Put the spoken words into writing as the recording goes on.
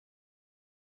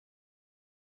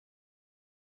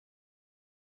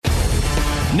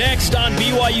Next on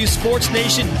BYU Sports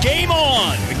Nation, game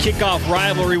on! We kick off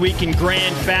rivalry week in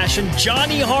grand fashion.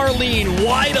 Johnny Harleen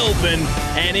wide open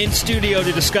and in studio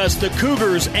to discuss the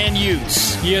Cougars and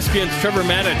Utes. ESPN's Trevor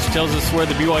Matich tells us where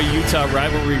the BYU-Utah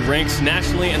rivalry ranks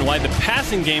nationally and why the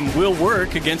passing game will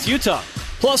work against Utah.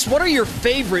 Plus, what are your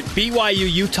favorite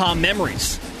BYU-Utah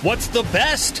memories? What's the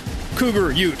best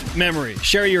Cougar-Ute memory?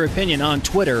 Share your opinion on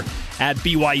Twitter at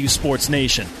BYU Sports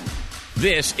Nation.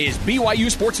 This is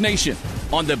BYU Sports Nation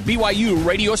on the BYU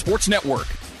Radio Sports Network.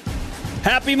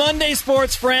 Happy Monday,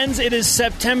 sports friends. It is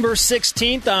September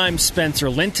 16th. I'm Spencer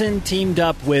Linton, teamed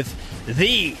up with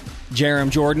the Jarom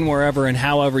Jordan, wherever and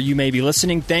however you may be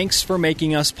listening. Thanks for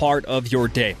making us part of your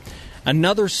day.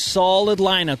 Another solid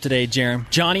lineup today, Jarom.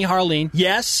 Johnny Harleen.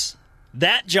 Yes,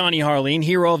 that Johnny Harleen,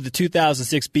 hero of the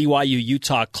 2006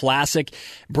 BYU-Utah Classic,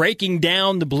 breaking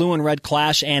down the blue and red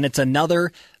clash, and it's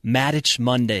another Matich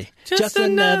Monday. Just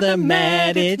another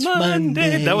Matich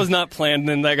Monday. That was not planned,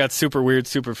 and that got super weird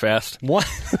super fast. One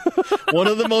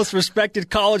of the most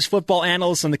respected college football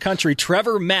analysts in the country,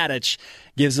 Trevor Matich,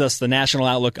 gives us the national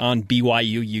outlook on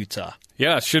BYU-Utah.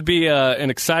 Yeah, it should be an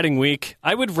exciting week.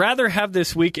 I would rather have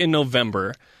this week in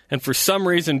November. And for some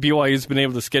reason, BYU's been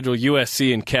able to schedule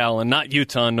USC and Cal and not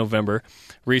Utah in November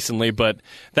recently. But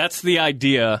that's the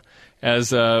idea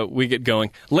as we get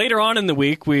going. Later on in the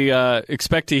week, we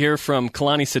expect to hear from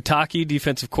Kalani Sitake,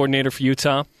 defensive coordinator for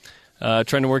Utah,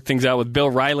 trying to work things out with Bill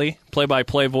Riley,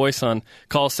 play-by-play voice on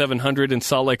Call 700 in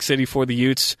Salt Lake City for the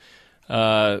Utes.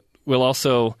 We'll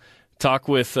also talk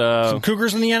with some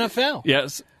Cougars in the NFL.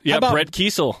 Yes, yeah, Brett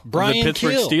Kiesel, Brian of the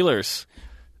Pittsburgh Keel. Steelers.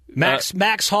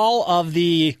 Max Hall of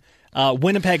the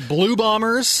Winnipeg Blue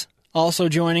Bombers also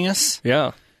joining us.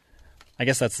 Yeah. I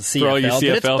guess that's the CFL. For all you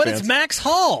CFL but fans. it's Max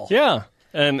Hall. Yeah.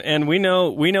 And we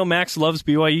know Max loves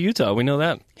BYU Utah. We know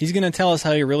that. He's going to tell us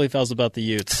how he really feels about the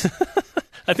Utes.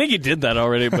 I think he did that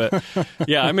already, but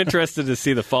yeah, I'm interested to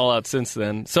see the fallout since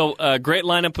then. So, great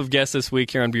lineup of guests this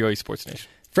week here on BYU Sports Nation.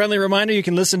 Friendly reminder, you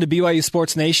can listen to BYU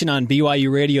Sports Nation on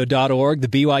BYURadio.org, the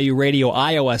BYU Radio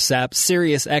iOS app,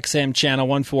 Sirius XM Channel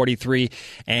 143,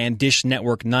 and Dish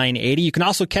Network 980. You can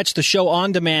also catch the show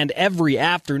on demand every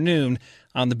afternoon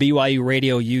on the BYU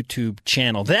Radio YouTube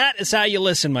channel. That is how you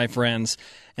listen, my friends,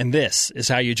 and this is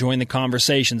how you join the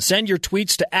conversation. Send your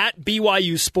tweets to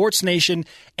 @BYU Sports Nation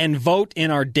and vote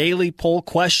in our daily poll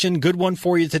question. Good one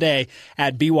for you today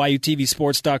at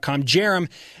BYUTVSports.com. Jarom,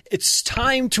 it's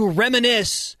time to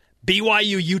reminisce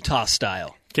BYU Utah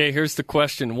style. Okay, here's the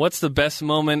question. What's the best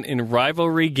moment in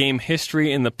rivalry game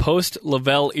history in the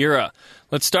post-Lavelle era?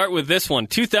 Let's start with this one.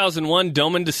 2001,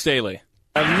 Doman to Staley.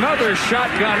 Another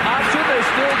shotgun option. They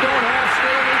still don't have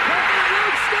Staley.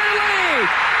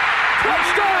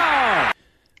 Touchdown!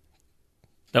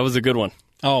 That was a good one.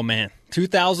 Oh, man.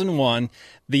 2001,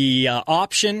 the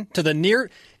option to the near,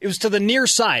 it was to the near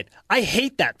side. I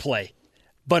hate that play,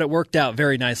 but it worked out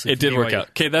very nicely. It did work out.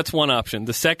 Okay, that's one option.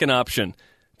 The second option,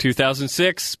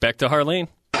 2006, back to Harleen.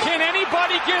 Can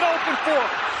anybody get open for him?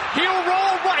 He'll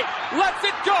roll right, lets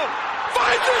it go,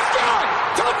 finds his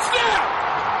guy, touchdown!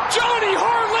 Johnny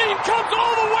Harleen comes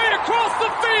all the way across the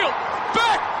field,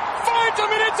 back, finds him,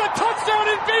 and it's a touchdown,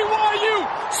 and BYU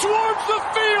swarms the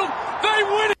field. They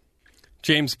win it.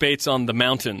 James Bates on the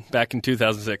mountain back in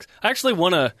 2006. I actually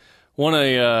won a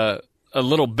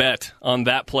little bet on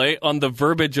that play, on the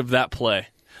verbiage of that play.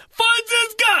 Finds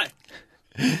his guy!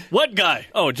 What guy?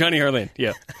 Oh, Johnny Harleen.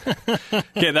 Yeah.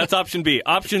 Okay, that's option B.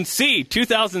 Option C,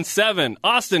 2007,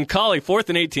 Austin Collie, 4th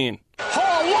and 18.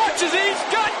 Hall watches it.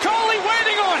 He's got Collie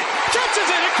waiting on it. Catches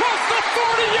it across the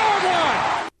 40-yard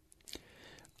line.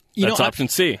 That's option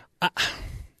C.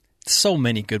 So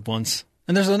many good ones.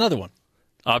 And there's another one.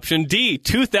 Option D,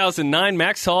 2009,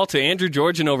 Max Hall to Andrew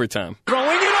George in overtime. Throwing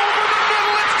it over the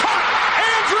middle. It's caught.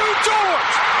 Andrew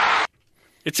George.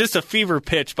 It's just a fever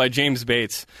pitch by James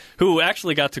Bates, who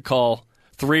actually got to call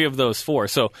 3 of those 4.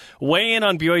 So weigh in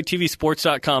on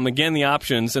BYUTVSports.com. Again, the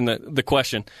options and the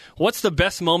question. What's the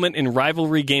best moment in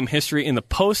rivalry game history in the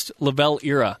post-Lavelle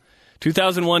era?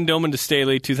 2001, Doman to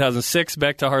Staley. 2006,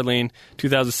 Beck to Harleen.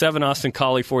 2007, Austin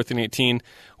Collie, 4th and 18.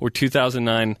 Or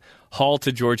 2009, Hall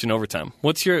to George in overtime.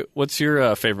 What's your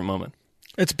favorite moment?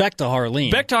 It's Beck to Harleen.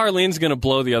 Beck to Harleen's going to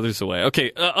blow the others away. Okay,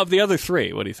 of the other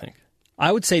 3, what do you think?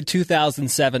 I would say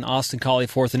 2007, Austin Collie,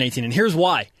 4th and 18. And here's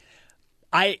why.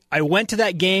 I went to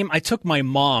that game. I took my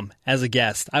mom as a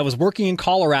guest. I was working in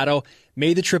Colorado,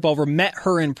 made the trip over, met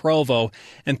her in Provo,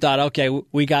 and thought, okay,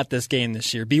 we got this game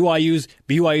this year.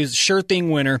 BYU's sure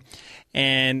thing winner.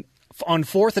 And on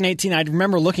 4th and 18, I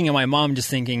remember looking at my mom and just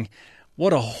thinking,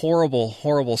 what a horrible,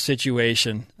 horrible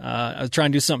situation. I was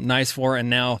trying to do something nice for her, and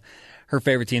now her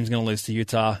favorite team's going to lose to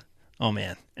Utah. Oh,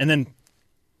 man. And then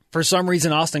for some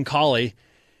reason, Austin Collie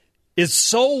is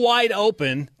so wide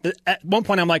open that at one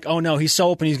point I'm like, oh no, he's so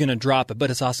open he's going to drop it.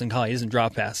 But it's Austin Collie. He doesn't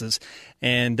drop passes.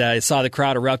 And I saw the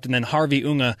crowd erupt, and then Harvey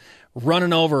Unga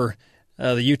running over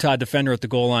the Utah defender at the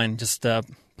goal line, just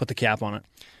put the cap on it.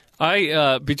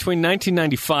 Between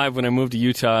 1995, when I moved to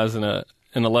Utah as an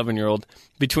 11-year-old,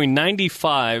 between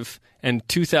 95 and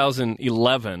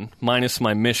 2011, minus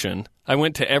my mission, I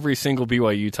went to every single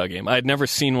BYU-Utah game. I had never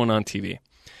seen one on TV.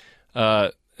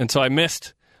 And so I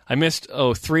missed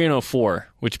 03 and 04,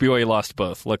 which BYU lost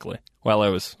both, luckily, while I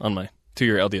was on my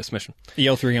 2-year LDS mission.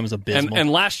 The 03 game was abysmal.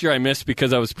 And last year I missed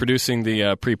because I was producing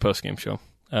the pre-post-game show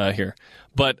here.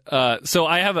 But so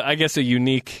I have, I guess, a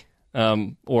unique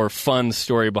or fun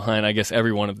story behind, I guess,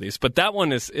 every one of these. But that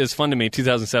one is fun to me,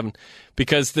 2007,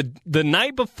 because the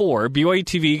night before, BYU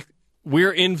TV,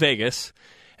 we're in Vegas,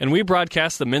 and we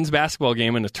broadcast the men's basketball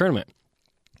game in the tournament.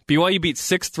 BYU beat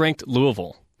 6th-ranked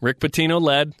Louisville. Rick Pitino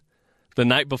led the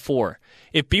night before.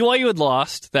 If BYU had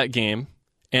lost that game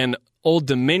and Old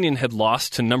Dominion had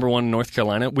lost to number 1 North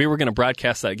Carolina, we were going to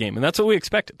broadcast that game, and that's what we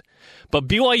expected. But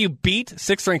BYU beat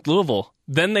 6th-ranked Louisville.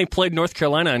 Then they played North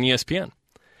Carolina on ESPN.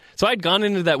 So I'd gone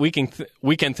into that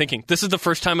weekend thinking, this is the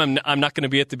first time I'm not going to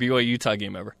be at the BYU-Utah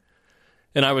game ever.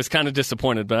 And I was kind of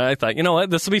disappointed, but I thought, you know what,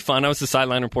 this will be fun. I was the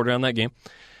sideline reporter on that game.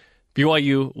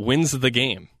 BYU wins the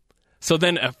game. So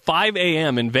then at 5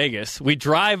 a.m. in Vegas, we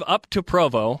drive up to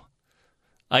Provo.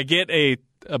 I get a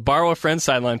borrow a friend's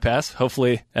sideline pass.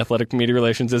 Hopefully Athletic Media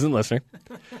Relations isn't listening.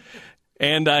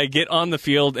 And I get on the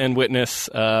field and witness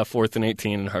 4th and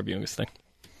 18 and Harvey Unga's thing.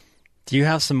 Do you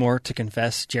have some more to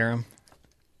confess, Jerem?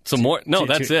 Some more? No,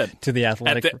 that's it. To the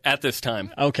Athletic. At this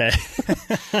time. Okay.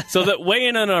 So weigh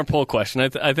in on our poll question.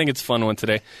 I think it's a fun one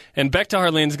today. And Beck to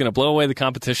Harlene's going to blow away the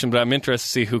competition, but I'm interested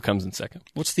to see who comes in second.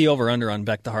 What's the over-under on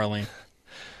Beck to Harlene?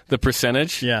 The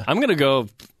percentage? Yeah. I'm going to go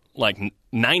like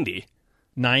 90.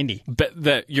 90.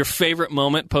 Your favorite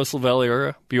moment post-Lavelle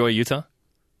era, BYU Utah?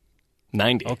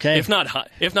 90. Okay. If not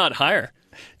higher.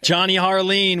 Johnny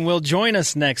Harleen will join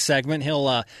us next segment.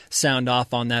 He'll sound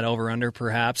off on that over-under,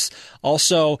 perhaps.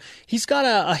 Also, he's got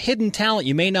a hidden talent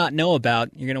you may not know about.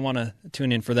 You're going to want to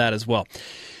tune in for that as well.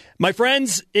 My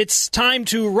friends, it's time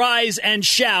to rise and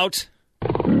shout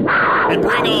and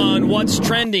bring on what's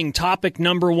trending. Topic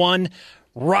number 1,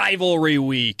 Rivalry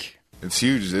Week. It's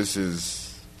huge. This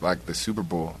is like the Super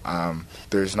Bowl.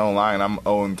 There's no line. I'm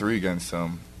 0-3 against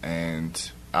them,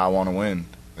 and I want to win.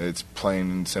 It's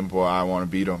plain and simple. I want to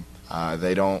beat them.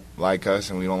 They don't like us,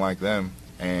 and we don't like them.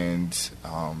 And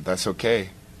that's okay,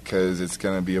 because it's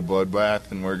going to be a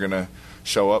bloodbath, and we're going to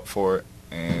show up for it.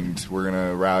 And we're going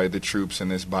to rally the troops in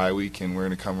this bye week, and we're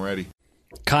going to come ready.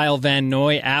 Kyle Van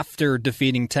Noy, after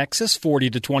defeating Texas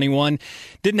 40-21,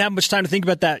 didn't have much time to think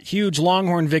about that huge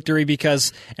Longhorn victory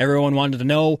because everyone wanted to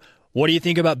know, what do you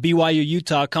think about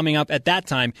BYU-Utah coming up at that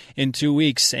time in 2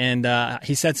 weeks? And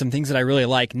he said some things that I really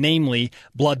like, namely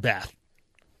bloodbath.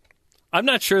 I'm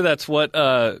not sure that's what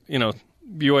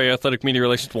BYU Athletic Media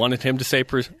Relations wanted him to say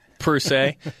per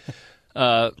se.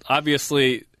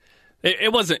 Obviously,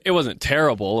 it wasn't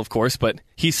terrible, of course, but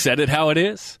he said it how it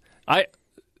is.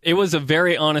 It was a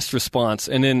very honest response,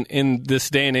 and in this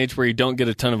day and age where you don't get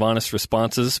a ton of honest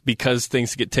responses because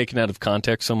things get taken out of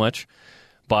context so much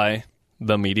by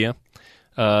the media,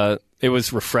 it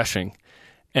was refreshing.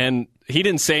 And he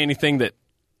didn't say anything that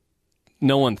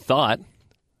no one thought.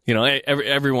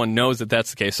 Everyone knows that that's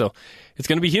the case, so it's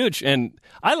going to be huge. And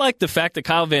I like the fact that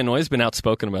Kyle Van Noy has been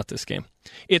outspoken about this game.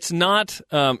 It's not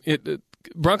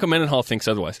Bronco Mendenhall thinks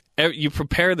otherwise. You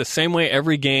prepare the same way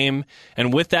every game,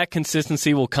 and with that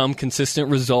consistency will come consistent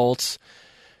results.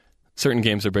 Certain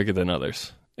games are bigger than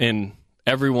others in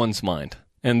everyone's mind,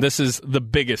 and this is the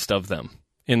biggest of them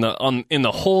in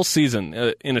the whole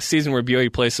season. In a season where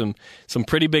BYU plays some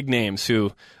pretty big names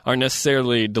who aren't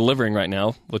necessarily delivering right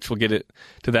now, which we'll get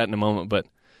to that in a moment. But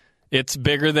it's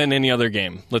bigger than any other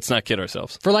game. Let's not kid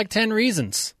ourselves. For like 10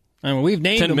 reasons. I mean, we've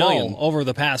named them all over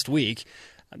the past week.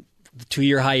 The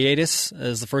 2-year hiatus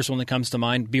is the first one that comes to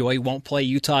mind. BYU won't play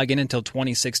Utah again until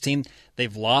 2016.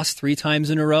 They've lost 3 times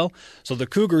in a row. So the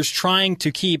Cougars trying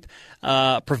to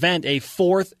prevent a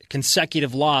 4th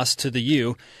consecutive loss to the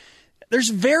U. There's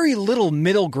very little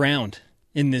middle ground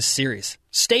in this series.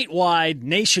 Statewide,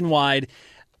 nationwide,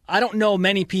 I don't know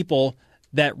many people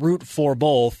that root for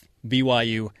both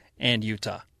BYU and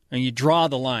Utah. And you draw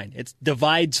the line. It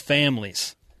divides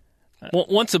families. Well,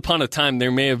 once upon a time,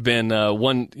 there may have been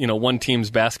one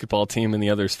team's basketball team and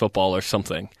the other's football or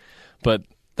something. But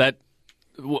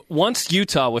once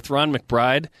Utah with Ron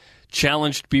McBride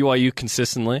challenged BYU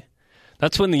consistently,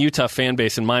 that's when the Utah fan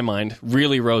base, in my mind,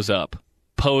 really rose up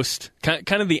post, kind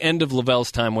of the end of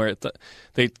Lavelle's time, where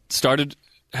they started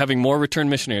having more return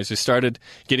missionaries. They started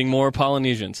getting more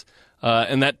Polynesians.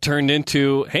 And that turned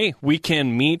into, hey, we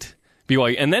can meet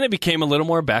BYU. And then it became a little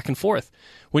more back and forth.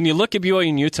 When you look at BYU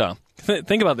and Utah,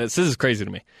 think about this. This is crazy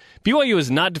to me. BYU has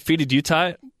not defeated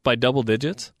Utah by double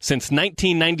digits since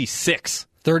 1996.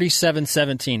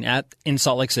 37-17 in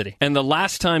Salt Lake City. And the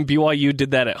last time BYU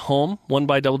did that at home, won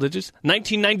by double digits,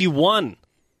 1991.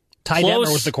 Ty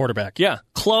Detmer was the quarterback. Yeah,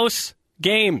 close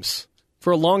games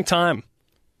for a long time.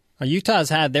 Utah's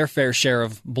had their fair share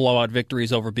of blowout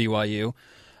victories over BYU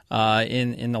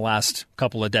in the last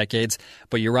couple of decades.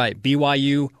 But you're right,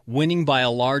 BYU winning by a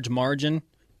large margin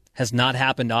has not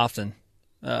happened often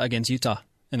against Utah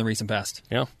in the recent past.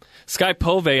 Yeah. Sky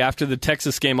Povey, after the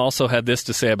Texas game, also had this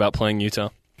to say about playing Utah.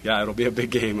 Yeah, it'll be a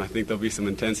big game. I think there'll be some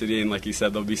intensity, and like you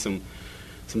said, there'll be some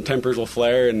tempers will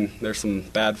flare, and there's some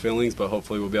bad feelings, but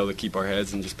hopefully we'll be able to keep our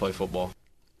heads and just play football.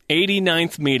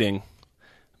 89th meeting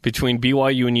between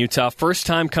BYU and Utah. First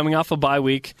time coming off a bye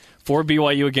week for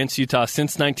BYU against Utah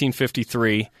since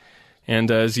 1953.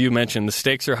 And as you mentioned, the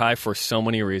stakes are high for so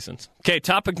many reasons. Okay,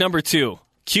 topic number 2,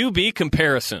 QB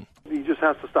comparison. He just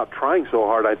has to stop trying so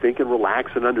hard, I think, and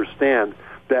relax and understand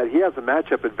that he has a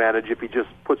matchup advantage if he just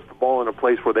puts the ball in a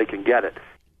place where they can get it.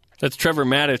 That's Trevor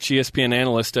Mattich, ESPN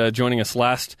analyst, joining us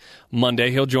last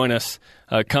Monday. He'll join us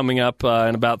coming up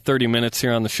in about 30 minutes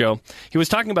here on the show. He was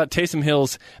talking about Taysom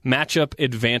Hill's matchup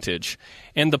advantage.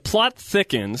 And the plot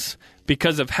thickens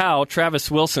because of how Travis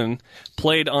Wilson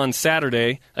played on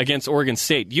Saturday against Oregon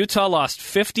State. Utah lost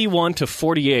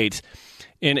 51-48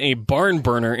 in a barn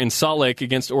burner in Salt Lake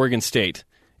against Oregon State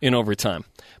in overtime.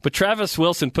 But Travis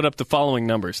Wilson put up the following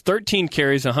numbers: 13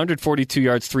 carries, 142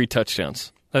 yards, 3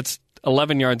 touchdowns. That's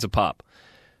 11 yards a pop.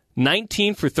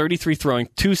 19 for 33 throwing,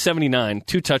 279,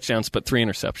 2 touchdowns, but 3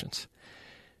 interceptions.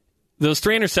 Those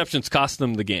 3 interceptions cost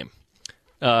them the game.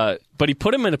 But he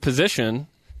put him in a position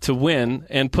to win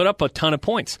and put up a ton of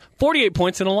points. 48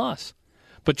 points in a loss.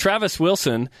 But Travis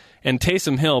Wilson and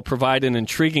Taysom Hill provide an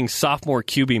intriguing sophomore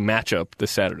QB matchup this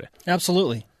Saturday.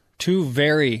 Absolutely. Two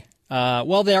very,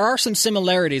 well, there are some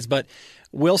similarities, but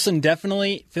Wilson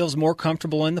definitely feels more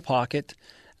comfortable in the pocket.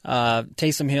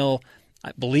 Taysom Hill,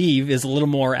 I believe, is a little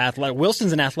more athletic.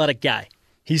 Wilson's an athletic guy.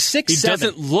 He's 6'7". He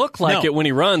doesn't look like it when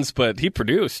he runs, but he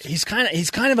produced. He's kind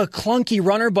of a clunky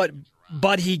runner,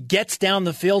 but he gets down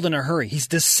the field in a hurry. He's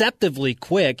deceptively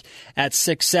quick at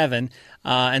 6'7".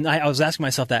 And I was asking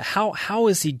myself that how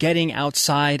is he getting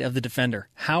outside of the defender?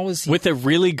 How is he with a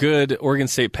really good Oregon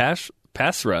State pass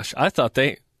rush? I thought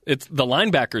the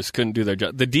linebackers couldn't do their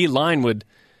job. The D line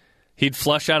he'd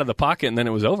flush out of the pocket and then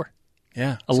it was over.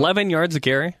 Yeah, 11 yards a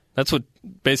carry. That's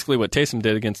basically what Taysom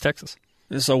did against Texas.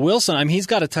 So Wilson, I mean, he's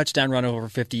got a touchdown run over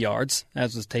 50 yards,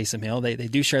 as was Taysom Hill. They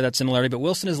do share that similarity, but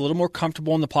Wilson is a little more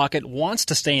comfortable in the pocket, wants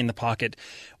to stay in the pocket,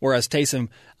 whereas Taysom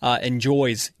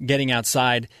enjoys getting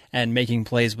outside and making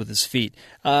plays with his feet.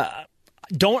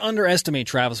 Don't underestimate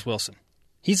Travis Wilson.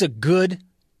 He's a good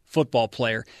football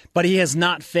player, but he has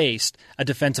not faced a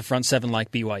defensive front seven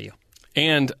like BYU.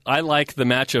 And I like the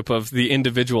matchup of the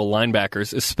individual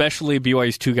linebackers, especially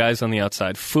BYU's 2 guys on the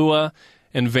outside, Fua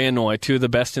and Van Noy, 2 of the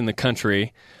best in the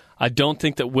country. I don't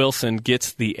think that Wilson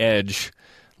gets the edge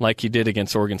like he did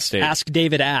against Oregon State. Ask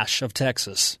David Ash of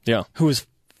Texas, who is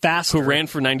faster, who ran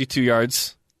for 92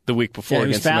 yards the week before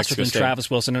against Mexico State. He was faster than Travis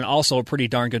Wilson, and also a pretty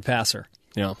darn good passer.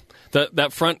 Yeah,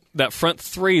 that front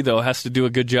 3 though has to do a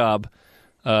good job.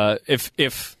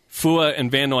 If Fua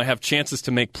and Van Noy have chances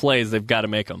to make plays, they've got to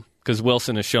make them, because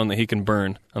Wilson has shown that he can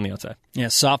burn on the outside. Yeah,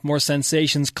 sophomore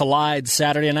sensations collide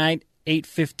Saturday night,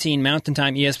 8:15 Mountain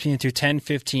Time, ESPN 2,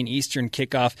 10:15 Eastern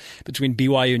kickoff between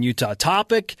BYU and Utah.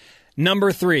 Topic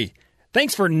number 3.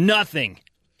 Thanks for nothing.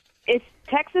 If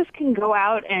Texas can go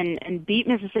out and beat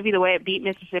Mississippi the way it beat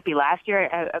Mississippi last year,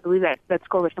 I believe that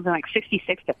score was something like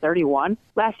 66-31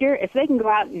 last year. If they can go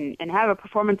out and have a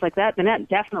performance like that, then that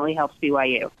definitely helps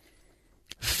BYU.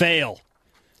 Fail.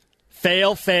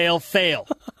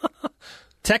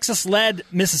 Texas led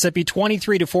Mississippi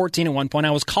 23-14 at one point.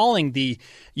 I was calling the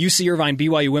UC Irvine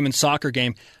BYU women's soccer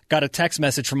game. Got a text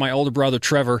message from my older brother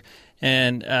Trevor,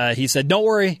 and he said, "Don't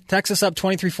worry, Texas up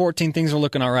 23-14. Things are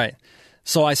looking all right."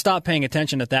 So I stopped paying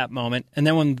attention at that moment, and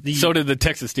then so did the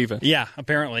Texas defense. Yeah,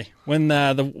 apparently when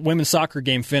the women's soccer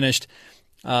game finished,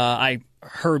 I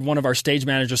heard one of our stage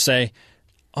managers say,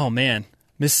 "Oh man,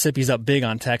 Mississippi's up big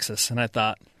on Texas," and I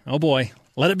thought, "Oh boy,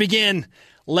 let it begin."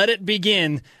 Let it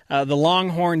begin. The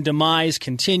Longhorn demise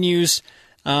continues.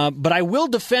 But I will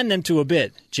defend them to a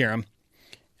bit, Jerem.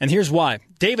 And here's why.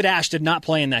 David Ash did not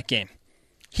play in that game.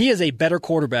 He is a better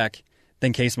quarterback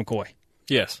than Case McCoy.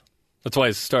 Yes. That's why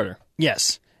he's a starter.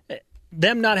 Yes.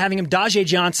 them not having him, Dajae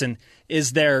Johnson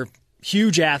is their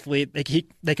huge athlete.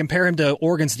 They compare him to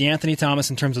Oregon's DeAnthony Thomas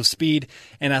in terms of speed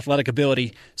and athletic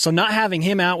ability. So not having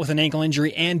him out with an ankle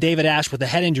injury and David Ash with a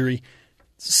head injury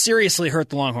seriously hurt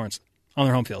the Longhorns on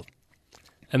their home field.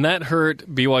 And that hurt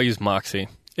BYU's moxie.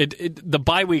 The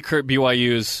bye week hurt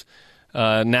BYU's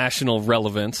national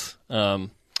relevance. But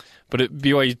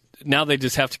BYU, now they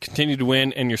just have to continue to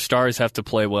win, and your stars have to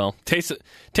play well.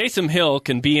 Taysom Hill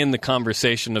can be in the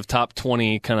conversation of top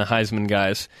 20 kind of Heisman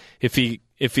guys if he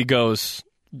goes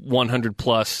 100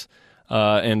 plus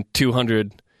and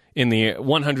 200 in the air,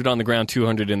 100 on the ground,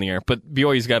 200 in the air. But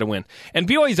BYU's got to win. And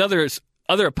BYU's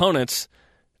other opponents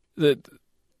that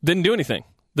didn't do anything.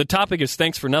 The topic is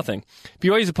thanks for nothing.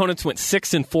 BYU's opponents went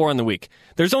 6-4 on the week.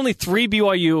 There's only 3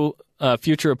 BYU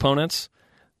future opponents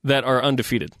that are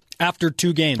undefeated. After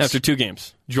 2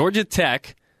 games. Georgia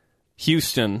Tech,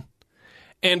 Houston,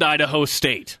 and Idaho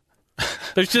State.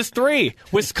 There's just 3.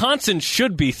 Wisconsin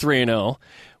should be 3-0.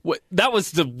 That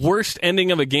was the worst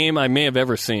ending of a game I may have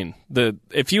ever seen.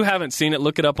 If you haven't seen it,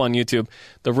 look it up on YouTube.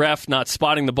 The ref not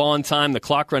spotting the ball in time, the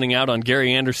clock running out on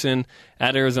Gary Anderson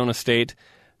at Arizona State.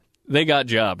 They got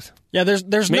jobbed. Yeah,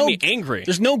 there's made me angry.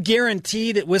 There's no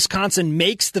guarantee that Wisconsin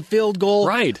makes the field goal.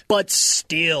 Right. But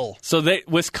still. So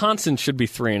Wisconsin should be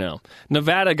 3-0.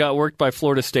 Nevada got worked by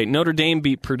Florida State. Notre Dame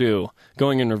beat Purdue,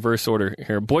 going in reverse order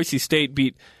here. Boise State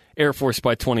beat Air Force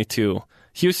by 22.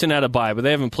 Houston had a bye, but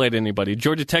they haven't played anybody.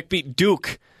 Georgia Tech beat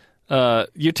Duke.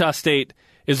 Utah State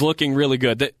is looking really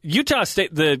good. Utah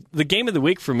State, the game of the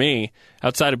week for me,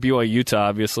 outside of BYU Utah,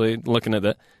 obviously, looking at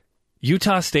that,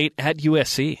 Utah State at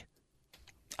USC.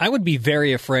 I would be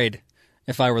very afraid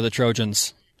if I were the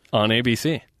Trojans. On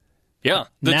ABC. Yeah.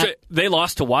 They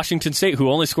lost to Washington State,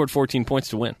 who only scored 14 points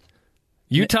to win.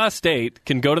 Utah State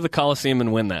can go to the Coliseum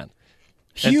and win that.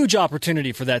 Huge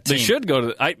opportunity for that team. They should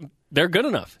go to they're good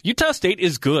enough. Utah State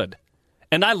is good.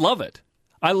 And I love it.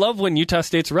 I love when Utah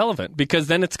State's relevant because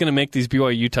then it's going to make these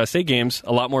BYU-Utah State games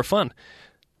a lot more fun.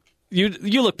 You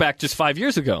look back just 5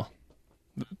 years ago.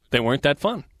 They weren't that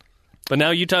fun. But now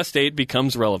Utah State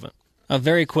becomes relevant.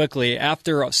 Very quickly,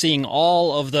 after seeing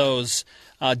all of those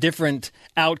different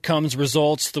outcomes,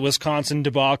 results, the Wisconsin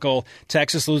debacle,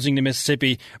 Texas losing to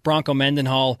Mississippi, Bronco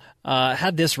Mendenhall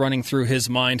had this running through his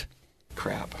mind.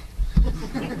 Crap.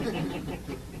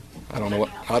 I don't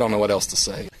know what else to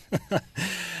say.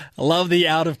 I love the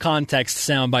out of context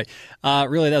soundbite.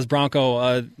 Really, that's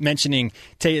Bronco mentioning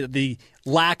the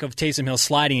lack of Taysom Hill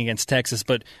sliding against Texas,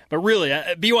 but really,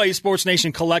 BYU Sports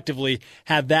Nation collectively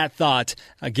had that thought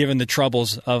given the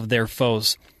troubles of their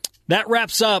foes. That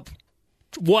wraps up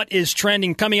what is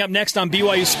trending. Coming up next on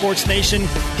BYU Sports Nation,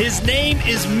 his name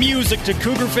is music to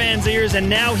Cougar fans' ears, and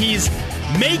now he's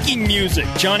making music.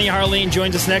 Johnny Harleen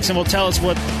joins us next and will tell us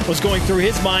what was going through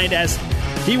his mind as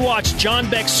he watched John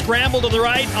Beck scramble to the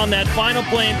right on that final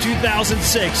play in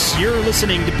 2006. You're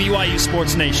listening to BYU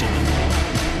Sports Nation.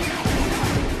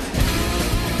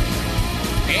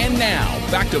 And now,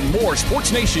 back to more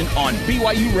Sports Nation on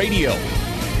BYU Radio.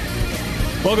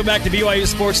 Welcome back to BYU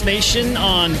Sports Nation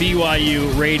on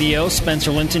BYU Radio.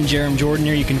 Spencer Linton, Jerem Jordan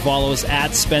here. You can follow us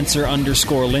at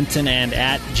Spencer_Linton and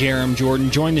at Jerem Jordan.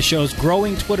 Join the show's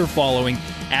growing Twitter following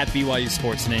at BYU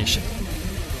Sports Nation.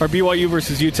 Our BYU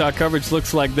versus Utah coverage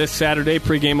looks like this Saturday.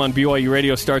 Pregame on BYU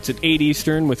Radio starts at 8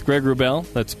 Eastern with Greg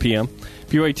Wrubell. That's p.m.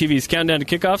 BYU TV's Countdown to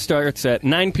Kickoff starts at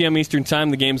 9 p.m. Eastern Time.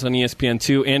 The game's on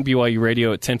ESPN2 and BYU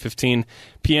Radio at 10:15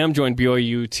 p.m. Join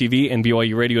BYU TV and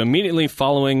BYU Radio immediately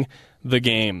following the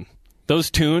game. Those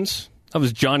tunes, that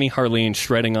was Johnny Harleen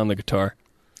shredding on the guitar.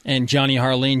 And Johnny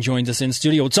Harleen joins us in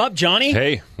studio. What's up, Johnny?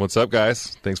 Hey, what's up,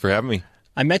 guys? Thanks for having me.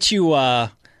 I met you,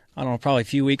 I don't know, probably a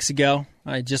few weeks ago.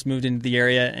 I just moved into the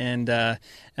area, and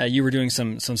you were doing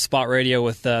some spot radio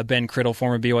with Ben Criddle,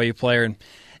 former BYU player,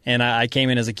 and I came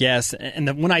in as a guest.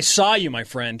 And when I saw you, my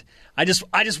friend, I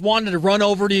just wanted to run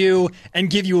over to you and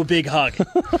give you a big hug.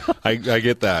 I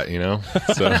get that,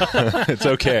 so it's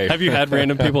okay. Have you had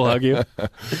random people hug you?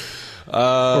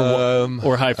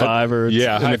 Or high five, or in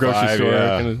the grocery store?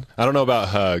 Yeah. I don't know about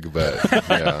hug, but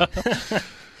yeah.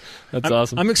 That's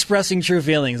awesome. I'm expressing true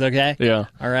feelings, okay? Yeah.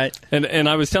 All right. And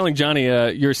I was telling Johnny,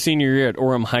 your senior year at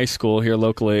Orem High School here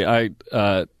locally,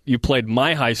 you played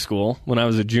my high school when I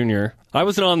was a junior. I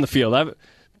wasn't on the field.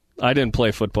 I didn't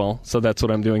play football, so that's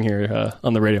what I'm doing here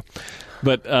on the radio.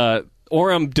 But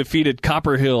Orem defeated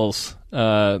Copper Hills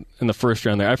in the first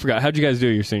round there. I forgot. How'd you guys do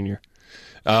your senior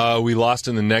year? We lost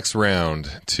in the next round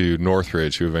to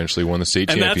Northridge, who eventually won the state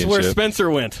championship. And that's where Spencer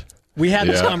went. We had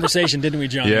this conversation, didn't we,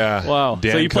 John? Yeah. Wow.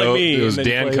 Dan so you played me. It was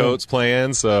Dan Coates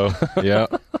playing, so yeah.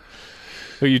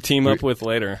 Who you team up with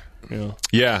later.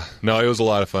 Yeah, no, it was a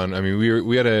lot of fun. I mean,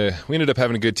 we ended up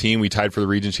having a good team. We tied for the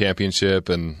region championship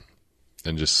and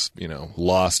just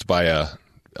lost by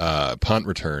a punt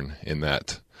return in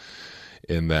that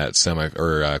semi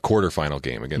or quarterfinal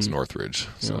game against Northridge.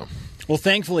 So, well,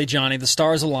 thankfully, Johnny, the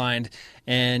stars aligned,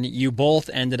 and you both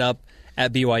ended up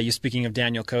at BYU. Speaking of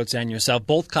Daniel Coates and yourself,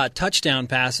 both caught touchdown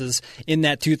passes in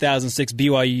that 2006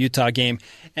 BYU-Utah game.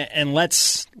 And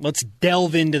let's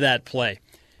delve into that play.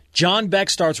 John Beck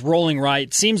starts rolling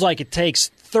right. Seems like it takes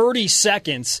 30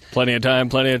 seconds. Plenty of time.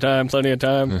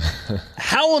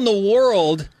 How in the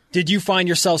world did you find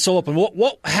yourself so open?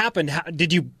 What happened?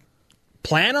 Did you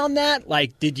plan on that?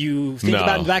 Like, did you think about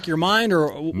it in the back of your mind, or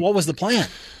what was the plan?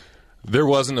 There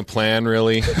wasn't a plan,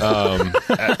 really.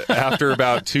 After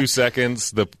about 2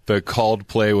 seconds, the called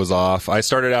play was off. I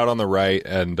started out on the right,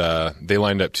 and they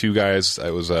lined up two guys. It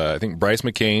was, I think, Bryce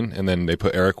McCain, and then they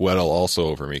put Eric Weddle also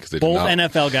over me. Cause both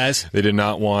NFL guys. They did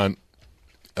not want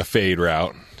a fade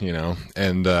route,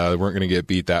 and they weren't going to get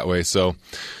beat that way. So,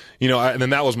 and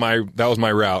then that was my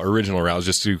route, original route, was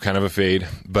just to kind of a fade.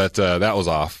 But that was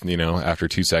off, after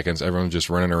 2 seconds. Everyone was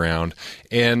just running around.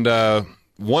 And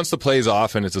once the play's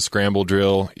off and it's a scramble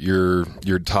drill, you're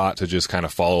taught to just kind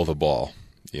of follow the ball.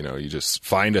 You just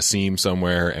find a seam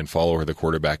somewhere and follow where the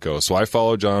quarterback goes. So I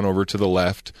followed John over to the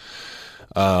left.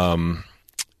 And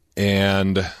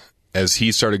as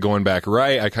he started going back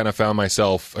right, I kind of found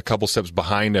myself a couple steps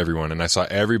behind everyone, and I saw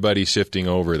everybody shifting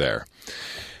over there.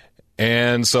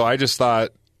 And so I just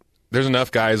thought, there's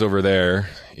enough guys over there.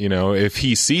 If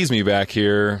he sees me back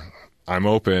here, I'm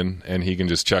open, and he can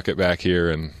just chuck it back here,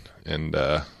 and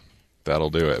that'll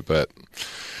do it. But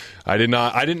I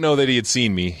didn't know that he had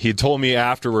seen me. He had told me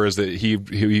afterwards that he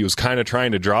was kind of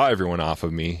trying to draw everyone off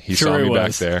of me. He saw me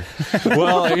back there.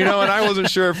 Well, and I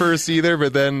wasn't sure at first either,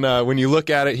 but then when you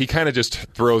look at it, he kind of just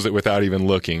throws it without even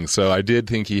looking. So I did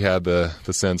think he had the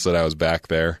sense that I was back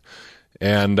there.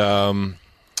 And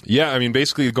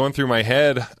basically going through my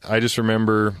head, I just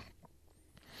remember,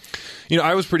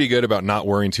 I was pretty good about not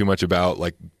worrying too much about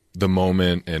like the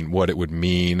moment and what it would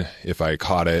mean if I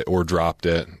caught it or dropped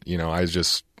it. I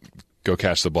just go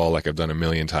catch the ball like I've done a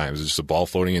million times. It's just a ball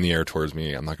floating in the air towards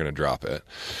me. I'm not going to drop it.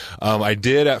 I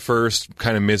did at first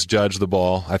kind of misjudge the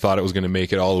ball. I thought it was going to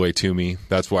make it all the way to me.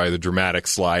 That's why the dramatic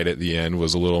slide at the end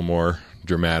was a little more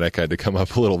dramatic. I had to come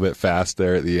up a little bit fast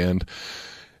there at the end.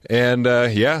 And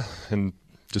and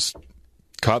just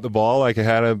caught the ball like I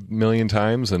had a million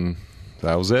times, and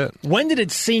that was it. When did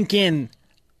it sink in,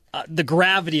 the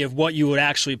gravity of what you had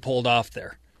actually pulled off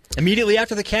there? Immediately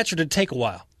after the catch, or did it take a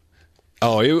while?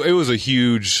 Oh, it was a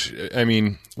huge...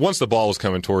 once the ball was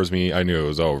coming towards me, I knew it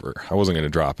was over. I wasn't going to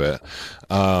drop it.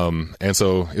 And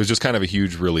so it was just kind of a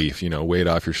huge relief, weight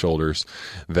off your shoulders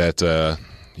that,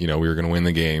 we were going to win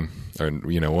the game. Or,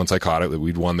 once I caught it, that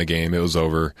we'd won the game. It was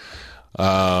over.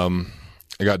 I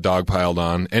got dogpiled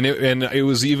on. And it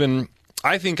was even...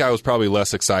 I think I was probably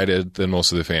less excited than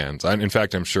most of the fans. In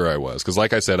fact, I'm sure I was. Because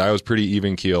like I said, I was pretty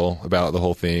even keel about the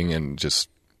whole thing, and just...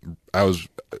 that was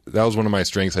one of my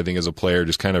strengths, I think, as a player,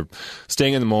 just kind of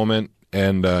staying in the moment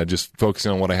and just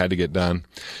focusing on what I had to get done.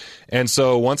 And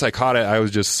so once I caught it, I was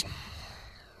just,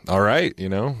 all right,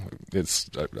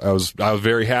 I was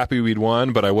very happy we'd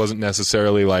won, but I wasn't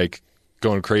necessarily like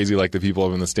going crazy like the people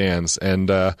up in the stands. And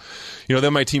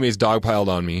then my teammates dogpiled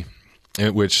on me,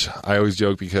 which I always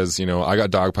joke because, I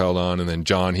got dogpiled on, and then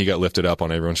John, he got lifted up on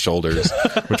everyone's shoulders,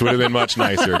 which would have been much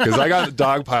nicer because I got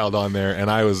dogpiled on there and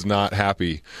I was not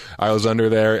happy. I was under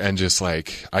there and just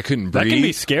like, I couldn't breathe. That can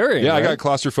be scary. Yeah, right? I got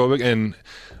claustrophobic,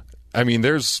 and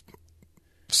there's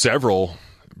several,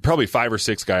 probably 5 or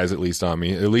 6 guys at least on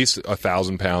me, at least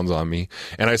 1,000 pounds on me.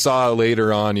 And I saw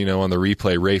later on, on the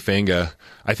replay, Ray Fanga,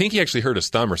 I think he actually hurt his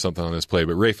thumb or something on this play,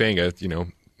 but Ray Fanga,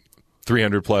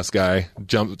 300-plus guy,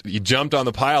 jumped on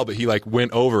the pile, but he like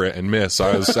went over it and missed. So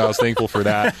I was thankful for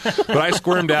that. But I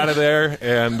squirmed out of there,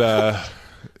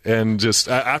 and just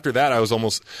after that,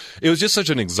 it was just such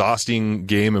an exhausting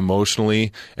game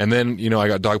emotionally. And then I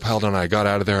got dogpiled on, and I got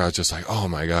out of there. I was just like, oh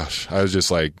my gosh, I was just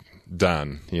like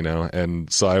done,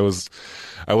 And so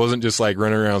I wasn't just like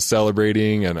running around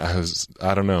celebrating, and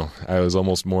I don't know, I was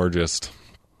almost more just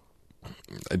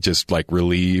like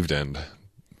relieved and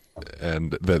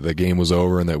that the game was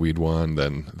over and that we'd won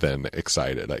than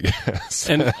excited, I guess.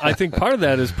 And I think part of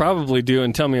that is probably due,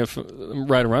 and tell me if I'm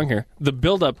right or wrong here, the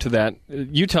build-up to that.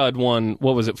 Utah had won,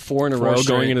 4 in a row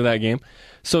going into that game.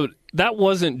 So that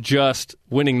wasn't just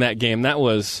winning that game. That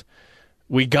was,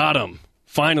 we got them,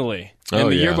 finally. And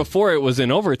the year before, it was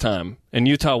in overtime, and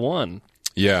Utah won.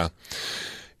 Yeah.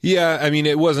 Yeah,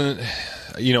 it wasn't...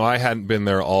 I hadn't been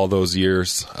there all those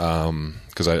years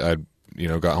because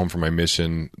got home from my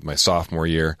mission my sophomore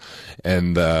year,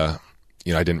 and I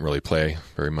didn't really play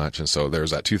very much, and so there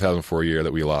was that 2004 year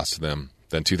that we lost to them.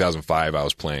 Then 2005 I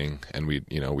was playing, and we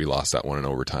lost that one in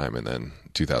overtime, and then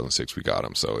 2006 we got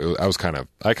them. So I kind of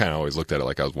always looked at it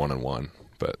like I was 1-1,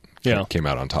 but came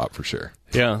out on top for sure.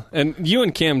 Yeah, and you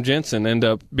and Cam Jensen end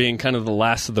up being kind of the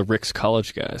last of the Ricks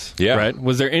College guys. Yeah, right.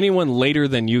 Was there anyone later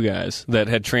than you guys that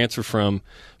had transferred from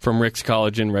Ricks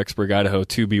College in Rexburg, Idaho,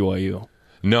 to BYU?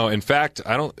 No, in fact,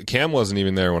 Cam wasn't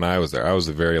even there when I was there. I was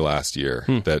the very last year.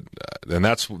 And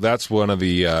that's one of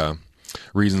the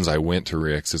reasons I went to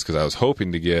Ricks, is because I was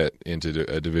hoping to get into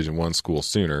a Division I school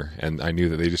sooner, and I knew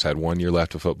that they just had 1 year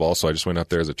left of football, so I just went up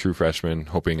there as a true freshman,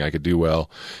 hoping I could do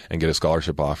well and get a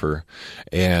scholarship offer.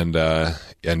 And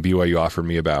BYU offered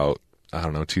me about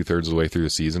 2/3 of the way through the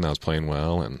season. I was playing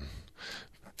well, and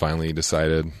finally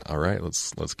decided, all right,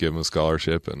 let's give him a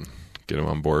scholarship and get him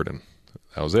on board, and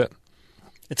that was it.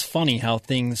 It's funny how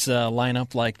things line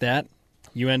up like that.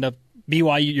 You end up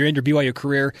BYU. You're in your BYU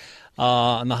career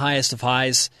on the highest of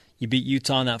highs. You beat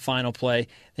Utah in that final play,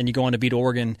 then you go on to beat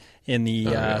Oregon in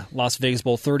the Las Vegas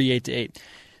Bowl, 38-8.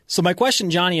 So my question,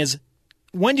 Johnny, is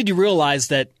when did you realize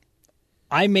that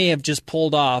I may have just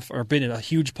pulled off or been a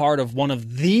huge part of one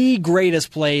of the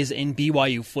greatest plays in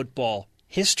BYU football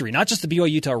history? Not just the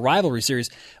BYU-Utah rivalry series,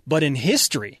 but in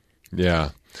history. Yeah,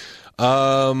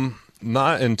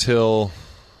 not until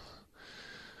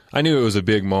I knew it was a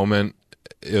big moment.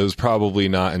 It was probably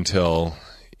not until,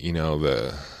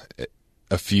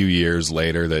 a few years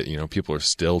later that, people are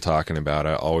still talking about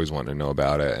it, always wanting to know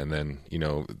about it. And then,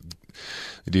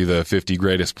 do the 50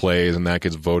 greatest plays, and that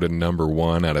gets voted number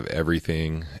one out of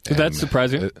everything. Did that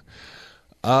surprise you?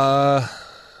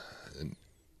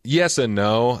 Yes and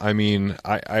no. I mean,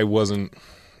 I wasn't.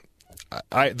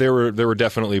 There were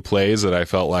definitely plays that I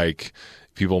felt like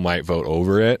people might vote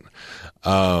over it.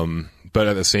 But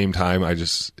at the same time, I've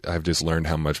just learned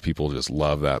how much people just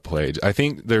love that play. I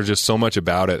think there's just so much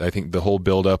about it. I think the whole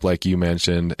build-up, like you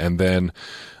mentioned, and then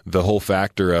the whole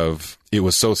factor of it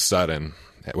was so sudden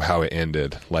how it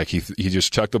ended. Like he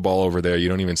just chucked the ball over there. You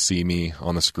don't even see me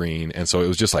on the screen, and so it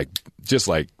was just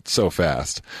like so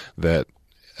fast that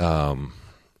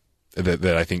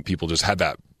that I think people just had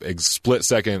that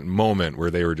split-second moment where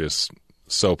they were just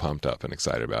so pumped up and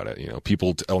excited about it.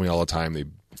 People tell me all the time they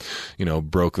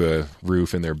broke the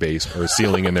roof in their basement or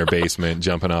ceiling in their basement,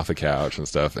 jumping off the couch and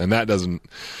stuff. And that doesn't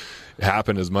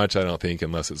happen as much, I don't think,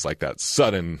 unless it's like that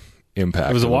sudden impact.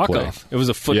 It was a walk-off. It was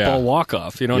a football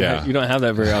walk-off. You don't have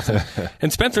that very often.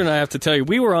 And Spencer and I have to tell you,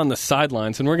 we were on the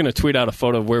sidelines, and we're going to tweet out a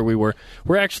photo of where we were.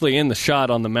 We're actually in the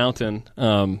shot on the mountain.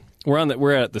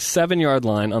 We're at the 7-yard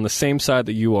line on the same side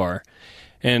that you are.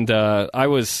 And I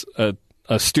was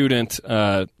a student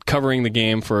covering the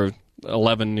game for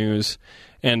 11 News.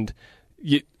 And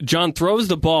John throws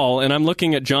the ball, and I'm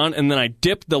looking at John, and then I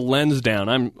dip the lens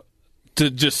down. To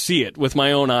just see it with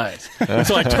my own eyes. And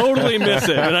so I totally miss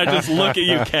it, and I just look at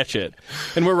you catch it.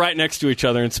 And we're right next to each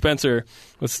other, and Spencer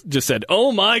just said,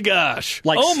 "Oh my gosh!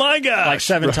 Oh my gosh!" Like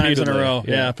 7 times in a row.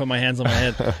 Yeah, I put my hands on my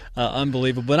head.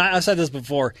 Unbelievable. But I've said this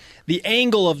before. The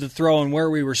angle of the throw and where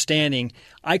we were standing,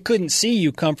 I couldn't see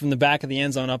you come from the back of the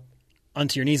end zone up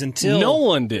onto your knees until no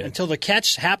one did until the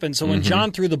catch happened. So when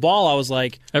John threw the ball, I was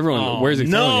like, "Everyone, where's he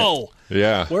throwing it?"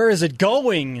 Yeah, where is it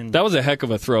going? And that was a heck of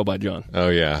a throw by John. Oh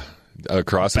yeah.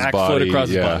 Across his back body, foot across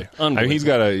his body. I mean, he's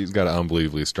got an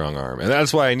unbelievably strong arm, and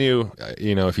that's why I knew,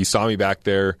 if he saw me back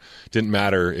there, didn't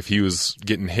matter if he was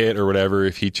getting hit or whatever.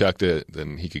 If he chucked it,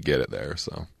 then he could get it there.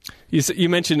 So you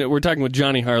mentioned it. We're talking with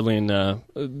Johnny Harline,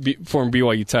 former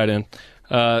BYU tight end.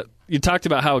 You talked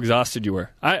about how exhausted you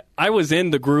were. I was in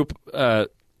the group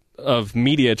of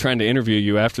media trying to interview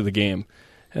you after the game.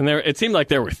 And it seemed like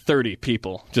there were 30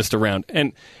 people just around.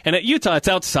 And at Utah, it's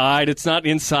outside. It's not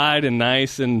inside and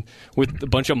nice and with a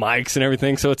bunch of mics and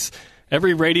everything. So it's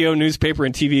every radio, newspaper,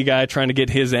 and TV guy trying to get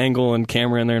his angle and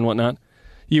camera in there and whatnot.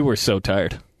 You were so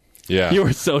tired. Yeah. You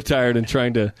were so tired and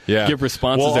trying to give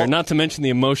responses there, not to mention the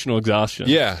emotional exhaustion.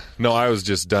 Yeah. No, I was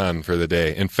just done for the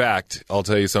day. In fact, I'll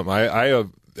tell you something.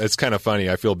 It's kind of funny.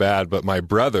 I feel bad, but my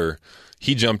brother,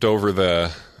 he jumped over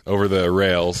the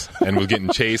rails and was getting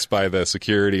chased by the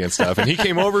security and stuff. And he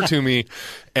came over to me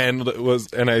and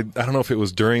I don't know if it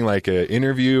was during like an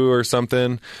interview or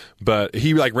something, but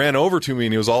he like ran over to me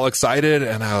and he was all excited.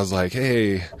 And I was like,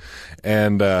 hey,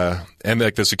 and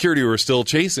like the security were still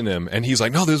chasing him. And he's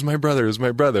like, no, this is my brother. This is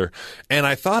my brother. And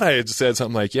I thought I had said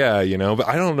something like, yeah, but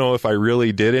I don't know if I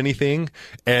really did anything.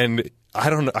 And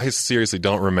I seriously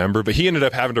don't remember, but he ended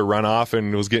up having to run off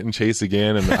and was getting chased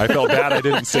again, and I felt bad I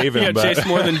didn't save him. He got chased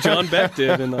more than John Beck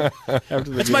did after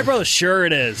the It's game. my brother. Sure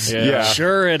it is. Yeah.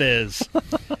 Sure it is.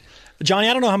 Johnny,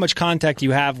 I don't know how much contact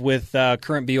you have with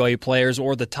current BYU players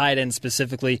or the tight end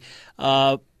specifically,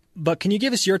 but can you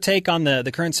give us your take on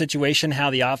the current situation, how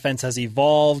the offense has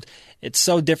evolved? It's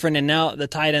so different, and now the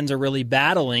tight ends are really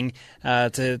battling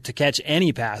to catch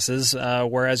any passes,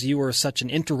 whereas you were such an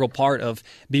integral part of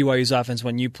BYU's offense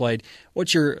when you played.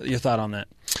 What's your thought on that?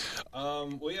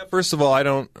 First of all, I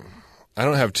don't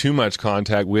have too much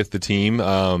contact with the team.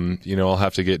 I'll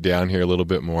have to get down here a little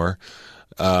bit more.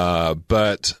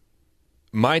 But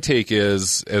my take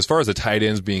is, as far as the tight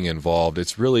ends being involved,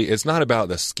 it's not about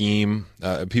the scheme.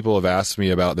 People have asked me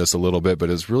about this a little bit, but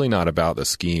it's really not about the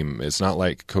scheme. It's not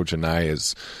like Coach Anai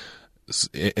is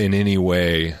in any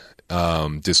way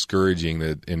discouraging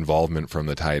the involvement from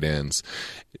the tight ends.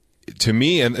 To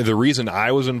me, and the reason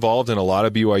I was involved, and a lot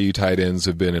of BYU tight ends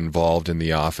have been involved in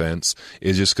the offense,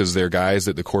 is just because they're guys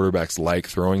that the quarterbacks like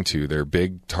throwing to. They're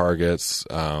big targets,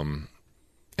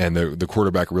 and the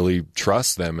quarterback really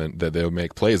trusts them and that they'll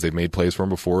make plays. They've made plays for him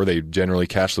before. They generally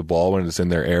catch the ball when it's in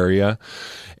their area.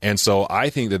 And so I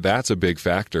think that that's a big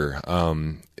factor.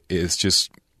 It's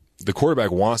just the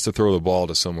quarterback wants to throw the ball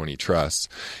to someone he trusts.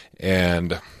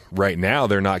 And right now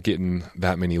they're not getting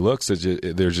that many looks.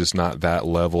 There's just not that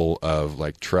level of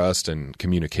like trust and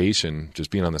communication, just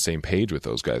being on the same page with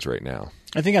those guys right now.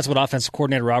 I think that's what offensive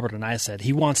coordinator Robert and I said.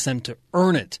 He wants them to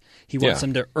earn it. He wants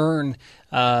them to earn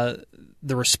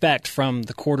the respect from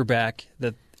the quarterback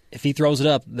that if he throws it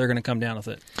up, they're going to come down with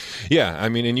it. Yeah, I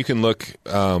mean, and you can look,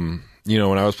 when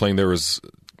I was playing, there was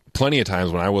plenty of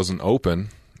times when I wasn't open,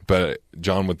 but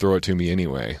John would throw it to me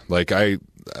anyway. Like I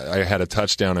had a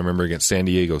touchdown, I remember, against San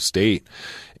Diego State,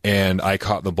 and I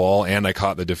caught the ball and I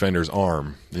caught the defender's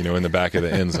arm, in the back of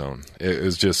the end zone. It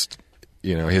was just,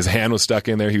 his hand was stuck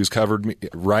in there. He was covered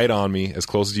right on me as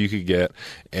close as you could get,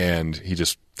 and he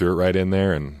just threw it right in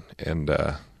there and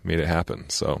made it happen.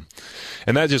 So,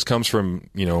 and that just comes from,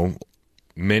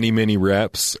 many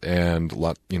reps and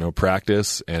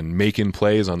practice and making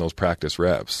plays on those practice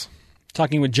reps.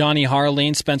 Talking with Johnny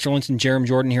Harline, Spencer Linton, Jerem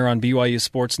Jordan here on BYU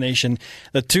Sports Nation.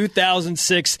 The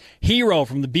 2006 hero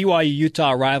from the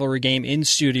BYU-Utah rivalry game in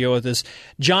studio with us.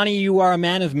 Johnny, you are a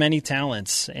man of many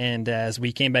talents. And as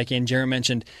we came back in, Jerem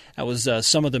mentioned that was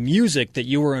some of the music that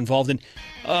you were involved in.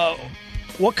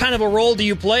 What kind of a role do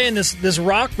you play in this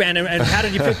rock band, and how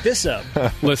did you pick this up?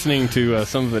 Listening to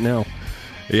some of it now.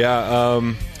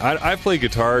 Yeah, I've played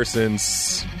guitar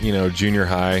since junior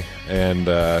high, and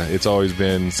it's always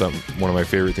been one of my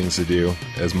favorite things to do.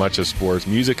 As much as sports,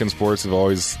 music and sports have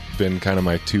always been kind of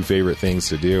my two favorite things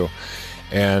to do.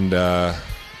 And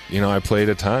I played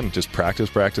a ton, just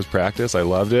practice. I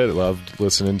loved it. I loved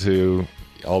listening to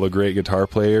all the great guitar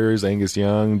players: Angus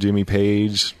Young, Jimmy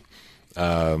Page,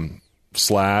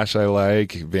 Slash. I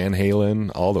like Van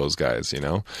Halen, all those guys.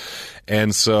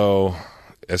 And so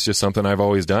it's just something I've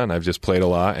always done. I've just played a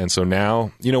lot. And so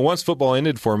now, once football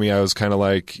ended for me, I was kind of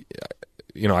like,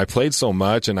 I played so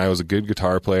much and I was a good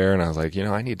guitar player, and I was like,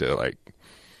 I need to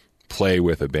play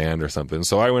with a band or something.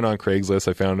 So I went on Craigslist.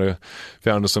 I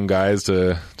found some guys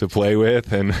to play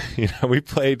with, and we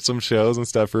played some shows and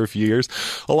stuff for a few years.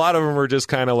 A lot of them were just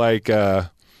kind of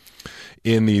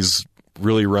in these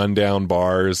really rundown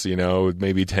bars,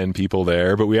 maybe 10 people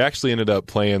there, but we actually ended up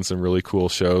playing some really cool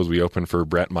shows. We opened for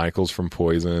Bret Michaels from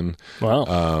Poison. Wow.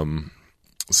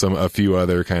 A few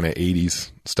other kind of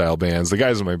 80s style bands. The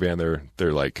guys in my band, they're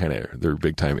big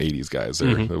time 80s guys. They're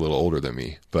a little older than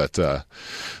me, but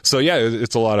so yeah,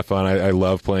 it's a lot of fun. I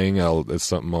love playing. It's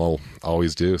something I'll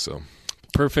always do. So.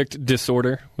 Perfect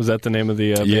Disorder, was that the name of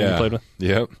the band you played with?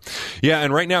 Yep. Yeah,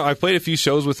 and right now I've played a few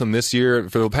shows with them this year.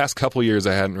 For the past couple years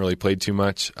I hadn't really played too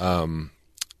much,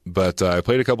 but I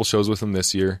played a couple shows with them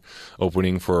this year,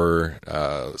 opening for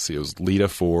it was Lita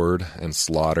Ford and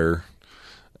Slaughter,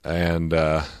 and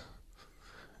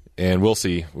we'll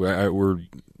see.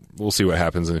 We'll see what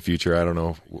happens in the future. I don't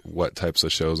know what types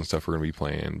of shows and stuff we're going to be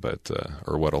playing, but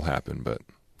or what'll happen, but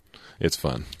it's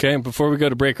fun. Okay, before we go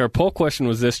to break, our poll question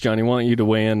was this, Johnny. I want you to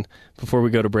weigh in before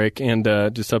we go to break and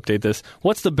just update this.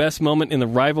 What's the best moment in the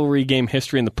rivalry game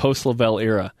history in the post-Lavelle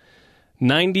era?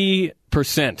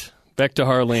 90%, Beck to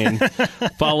Harline,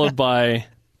 followed by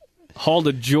Hall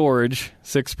to George,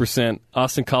 6%,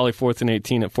 Austin Collie, 4th and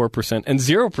 18 at 4%, and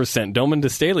 0%, Doman to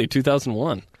Staley,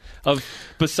 2001.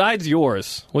 Besides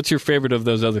yours, what's your favorite of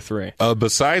those other three?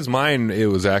 Besides mine, it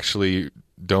was actually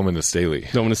Doman to Staley.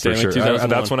 Doman to Staley, sure. 2001.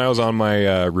 That's when I was on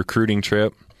my recruiting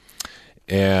trip,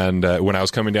 and when I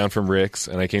was coming down from Rick's,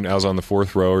 and I was on the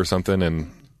 4th row or something,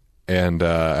 and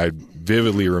I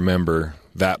vividly remember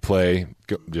that play,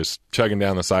 just chugging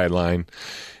down the sideline,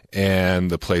 and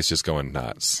the place just going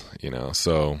nuts,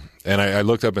 So, and I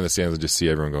looked up in the stands and just see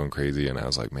everyone going crazy, and I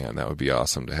was like, man, that would be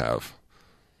awesome to have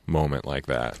a moment like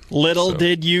that. Little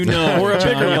did you know,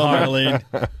 Johnny Harline.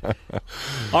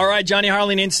 All right, Johnny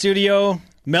Harline in studio,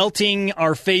 melting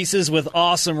our faces with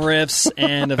awesome riffs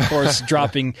and, of course,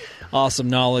 dropping awesome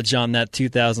knowledge on that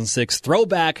 2006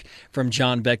 throwback from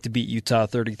John Beck to beat Utah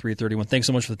 33-31. Thanks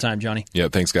so much for the time, Johnny. Yeah,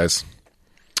 thanks, guys.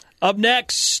 Up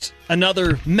next,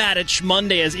 another Matich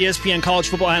Monday as ESPN college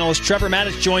football analyst Trevor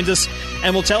Matich joins us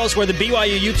and will tell us where the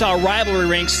BYU-Utah rivalry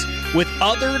ranks with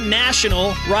other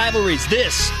national rivalries.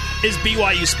 This is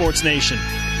BYU Sports Nation.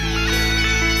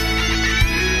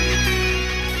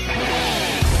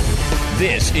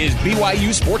 This is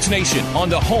BYU Sports Nation on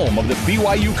the home of the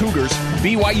BYU Cougars,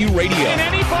 BYU Radio. Can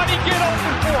anybody get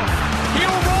open for him?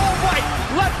 He'll roll right,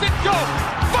 lets it go,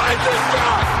 finds his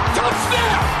guy,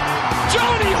 touchdown!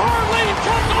 Johnny Harline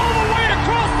comes all the way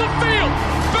across the field.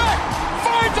 Beck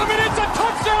finds him, and it's a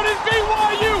touchdown in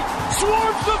BYU.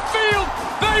 Swarms the field.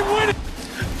 They win it.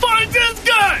 Finds his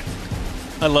guy.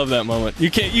 I love that moment. You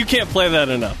can't play that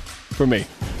enough for me.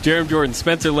 Jeremy Jordan,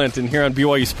 Spencer Linton here on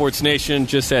BYU Sports Nation.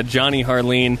 Just had Johnny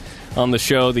Harline on the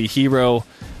show, the hero,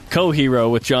 co-hero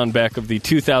with John Beck of the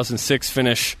 2006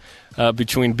 finish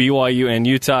between BYU and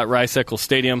Utah at Rice-Eccles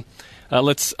Stadium.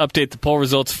 Let's update the poll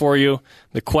results for you.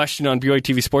 The question on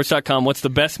BYUTVSports.com, what's the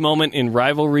best moment in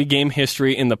rivalry game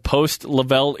history in the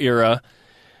post-Lavelle era?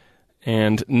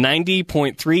 And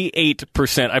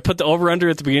 90.38%. I put the over-under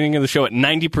at the beginning of the show at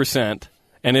 90%,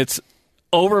 and it's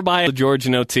over by the George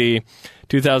and OT.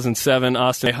 2007,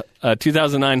 Austin.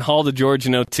 2009, Hall to George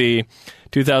and OT.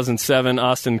 2007,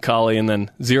 Austin Collie, and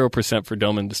then 0% for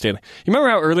Doman to Staley. You remember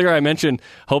how earlier I mentioned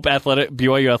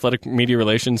BYU Athletic Media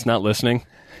Relations not listening?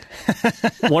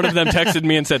 One of them texted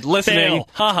me and said, listening,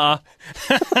 haha.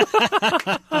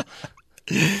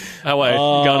 How I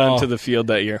got onto the field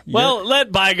that year. Well,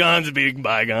 let bygones be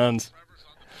bygones.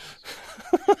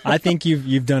 I think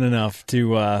you've done enough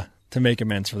to make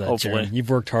amends for that, Hopefully. Jared. You've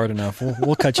worked hard enough.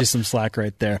 We'll cut you some slack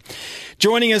right there.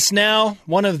 Joining us now,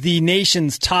 one of the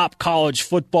nation's top college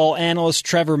football analysts,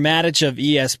 Trevor Matich of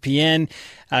ESPN.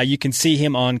 You can see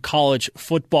him on College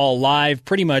Football Live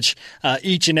pretty much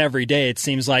each and every day. It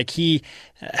seems like he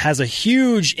has a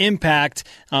huge impact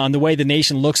on the way the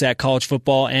nation looks at college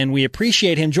football, and we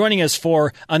appreciate him joining us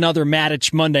for another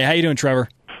Matich Monday. How you doing, Trevor?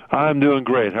 I'm doing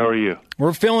great. How are you?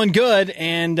 We're feeling good,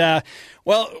 and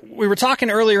we were talking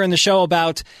earlier in the show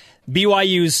about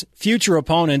BYU's future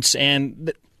opponents,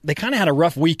 and they kind of had a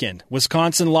rough weekend.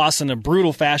 Wisconsin lost in a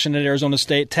brutal fashion at Arizona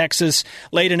State. Texas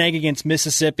laid an egg against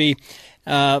Mississippi.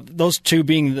 Those two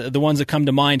being the ones that come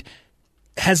to mind.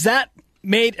 Has that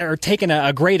made or taken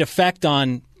a great effect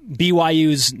on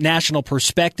BYU's national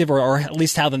perspective, or at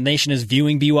least how the nation is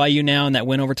viewing BYU now in that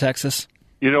win over Texas?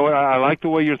 You know what? I like the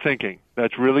way you're thinking.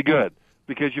 That's really good,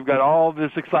 because you've got all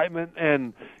this excitement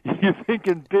and you're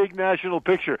thinking big national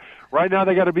picture. Right now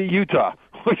they got to beat Utah,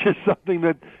 which is something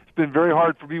that's been very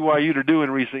hard for BYU to do in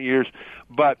recent years.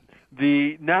 But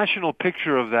the national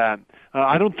picture of that,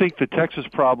 I don't think the Texas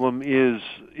problem I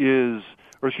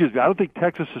don't think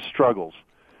Texas's struggles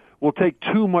will take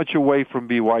too much away from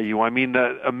BYU. I mean,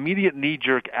 the immediate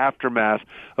knee-jerk aftermath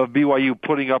of BYU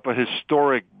putting up a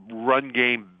historic run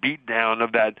game beatdown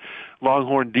of that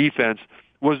Longhorn defense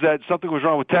was that something was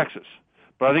wrong with Texas.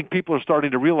 But I think people are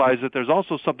starting to realize that there's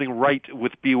also something right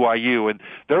with BYU, and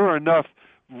there are enough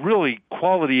really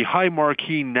quality,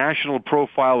 high-marquee,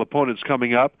 national-profile opponents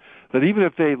coming up that even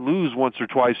if they lose once or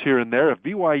twice here and there, if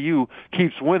BYU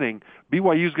keeps winning,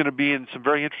 BYU is going to be in some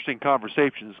very interesting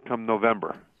conversations come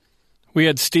November. We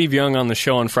had Steve Young on the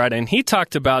show on Friday, and he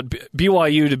talked about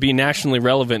BYU to be nationally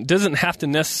relevant doesn't have to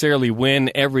necessarily win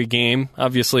every game.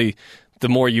 Obviously, the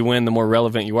more you win, the more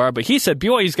relevant you are. But he said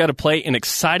BYU's got to play an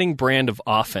exciting brand of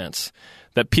offense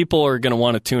that people are going to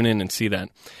want to tune in and see that.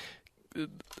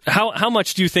 How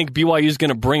much do you think BYU is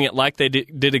going to bring it like they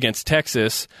did against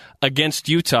Texas, against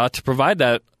Utah, to provide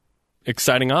that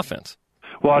exciting offense?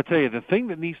 Well, I'll tell you, the thing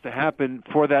that needs to happen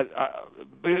for that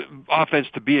offense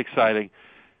to be exciting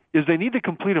is they need to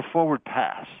complete a forward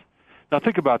pass. Now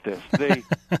think about this.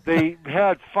 They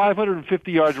had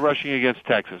 550 yards rushing against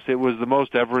Texas. It was the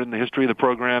most ever in the history of the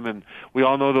program, and we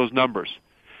all know those numbers.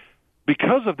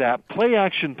 Because of that,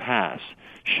 play-action pass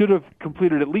should have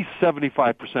completed at least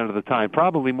 75% of the time,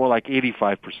 probably more like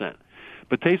 85%.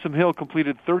 But Taysom Hill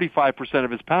completed 35%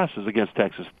 of his passes against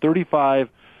Texas, 35%.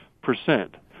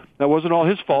 That wasn't all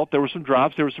his fault. There were some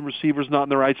drops. There were some receivers not in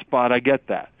the right spot. I get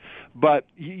that. But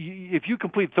if you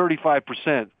complete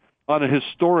 35% on a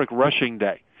historic rushing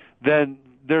day, then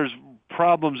there's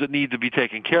problems that need to be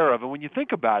taken care of. And when you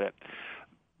think about it,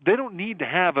 they don't need to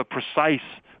have a precise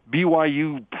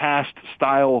BYU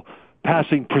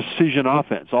passing precision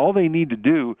offense. All they need to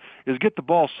do is get the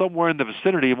ball somewhere in the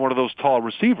vicinity of one of those tall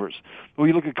receivers. When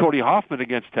you look at Cody Hoffman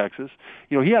against Texas,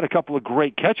 he had a couple of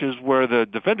great catches where the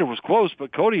defender was close,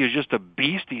 but Cody is just a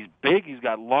beast. He's big, he's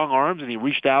got long arms, and he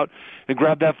reached out and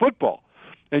grabbed that football.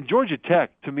 And Georgia Tech,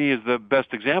 to me, is the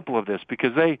best example of this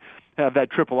because they have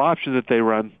that triple option that they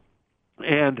run.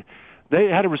 And they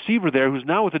had a receiver there who's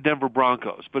now with the Denver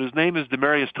Broncos, but his name is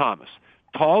Demaryius Thomas.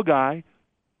 Tall guy,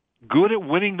 good at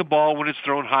winning the ball when it's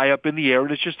thrown high up in the air,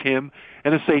 and it's just him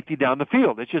and a safety down the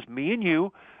field. It's just me and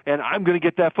you, and I'm going to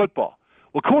get that football.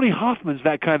 Well, Cody Hoffman's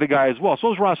that kind of guy as well.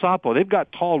 So is Ross Oppo. They've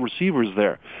got tall receivers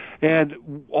there.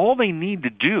 And all they need to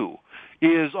do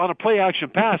is, on a play-action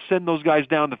pass, send those guys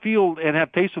down the field and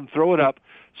have Taysom throw it up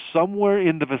somewhere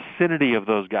in the vicinity of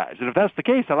those guys. And if that's the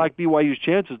case, I like BYU's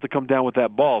chances to come down with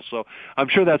that ball. So I'm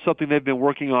sure that's something they've been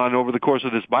working on over the course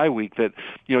of this bye week, that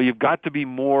you've got to be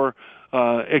more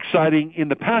exciting in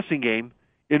the passing game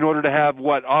in order to have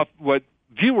what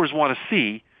viewers want to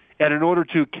see, and in order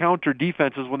to counter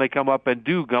defenses when they come up and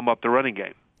do gum up the running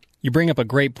game. You bring up a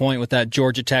great point with that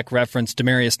Georgia Tech reference.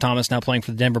 Demaryius Thomas now playing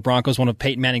for the Denver Broncos, one of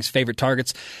Peyton Manning's favorite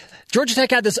targets. Georgia Tech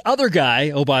had this other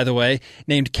guy, by the way,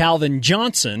 named Calvin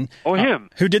Johnson. Him.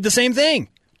 Who did the same thing.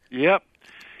 Yep.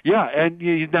 Yeah, and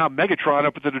he's now Megatron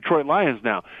up at the Detroit Lions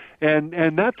now. And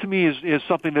that to me is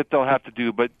something that they'll have to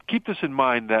do. But keep this in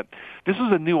mind that this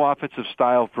is a new offensive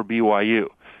style for BYU.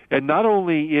 And not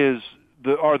only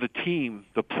are the team,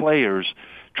 the players,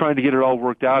 trying to get it all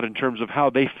worked out in terms of how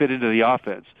they fit into the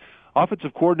offense.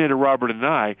 Offensive coordinator Robert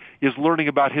Anae is learning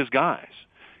about his guys.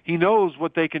 He knows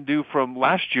what they can do from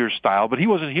last year's style, but he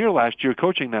wasn't here last year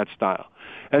coaching that style.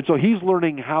 And so he's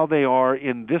learning how they are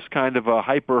in this kind of a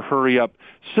hyper hurry-up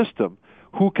system,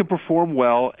 who can perform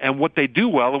well and what they do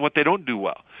well and what they don't do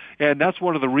well. And that's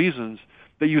one of the reasons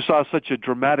that you saw such a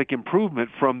dramatic improvement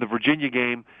from the Virginia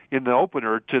game in the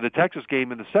opener to the Texas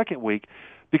game in the second week,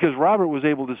 because Robert was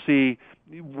able to see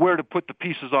where to put the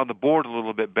pieces on the board a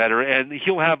little bit better, and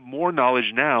he'll have more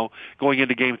knowledge now going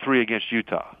into Game 3 against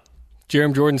Utah.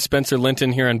 Jarom Jordan, Spencer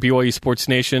Linton here on BYU Sports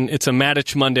Nation. It's a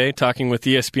Matich Monday, talking with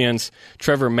ESPN's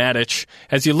Trevor Matich.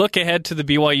 As you look ahead to the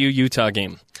BYU-Utah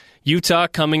game, Utah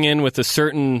coming in with a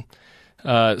certain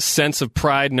sense of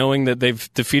pride, knowing that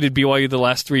they've defeated BYU the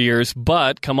last 3 years,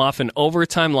 but come off an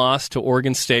overtime loss to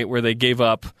Oregon State where they gave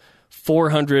up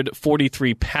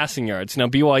 443 passing yards. Now,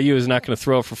 BYU is not going to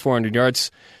throw for 400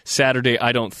 yards Saturday,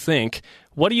 I don't think.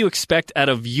 What do you expect out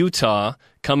of Utah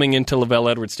coming into LaVell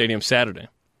Edwards Stadium Saturday?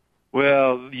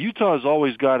 Well, Utah's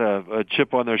always got a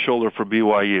chip on their shoulder for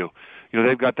BYU.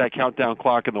 They've got that countdown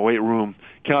clock in the weight room,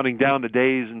 counting down the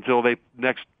days until they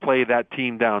next play that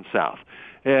team down south.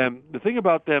 And the thing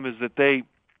about them is that they've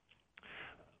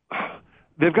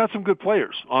got some good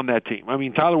players on that team. I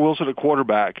mean, Tyler Wilson at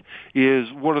quarterback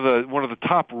is one of the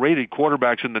top-rated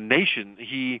quarterbacks in the nation.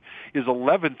 He is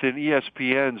 11th in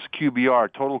ESPN's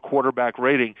QBR, total quarterback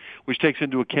rating, which takes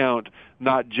into account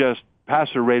not just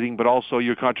passer rating, but also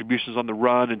your contributions on the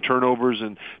run and turnovers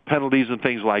and penalties and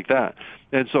things like that.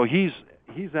 And so he's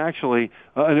actually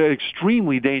an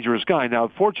extremely dangerous guy.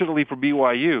 Now, fortunately for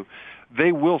BYU,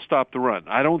 they will stop the run.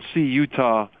 I don't see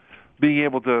Utah being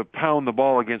able to pound the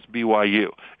ball against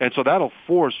BYU. And so that'll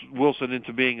force Wilson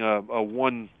into being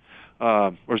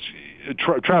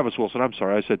Travis Wilson. I'm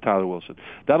sorry, I said Tyler Wilson.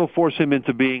 That'll force him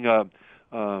into being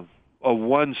a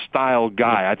one-style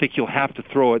guy. I think he'll have to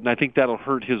throw it, and I think that'll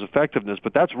hurt his effectiveness.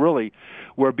 But that's really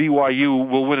where BYU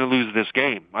will win or lose this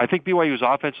game. I think BYU's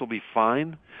offense will be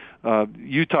fine.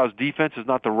 Utah's defense is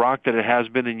not the rock that it has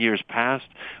been in years past.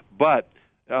 But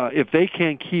if they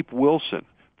can keep Wilson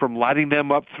from lighting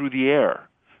them up through the air,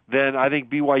 then I think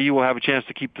BYU will have a chance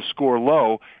to keep the score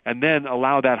low and then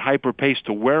allow that hyper pace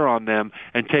to wear on them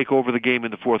and take over the game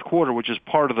in the fourth quarter, which is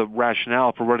part of the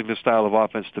rationale for running this style of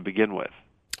offense to begin with.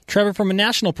 Trevor, from a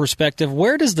national perspective,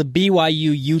 where does the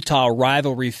BYU-Utah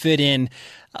rivalry fit in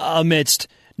amidst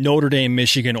Notre Dame,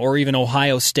 Michigan, or even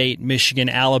Ohio State, Michigan,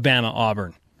 Alabama,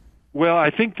 Auburn? Well, I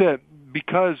think that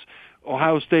because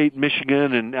Ohio State,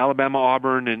 Michigan, and Alabama,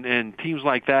 Auburn, and teams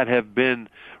like that have been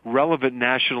relevant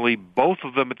nationally, both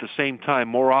of them at the same time,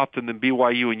 more often than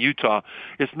BYU and Utah,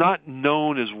 it's not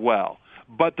known as well.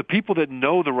 But the people that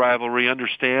know the rivalry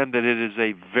understand that it is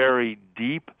a very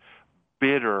deep,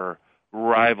 bitter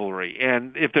rivalry.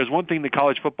 And if there's one thing that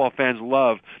college football fans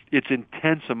love, it's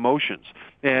intense emotions.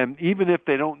 And even if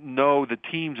they don't know the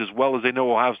teams as well as they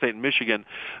know Ohio State and Michigan,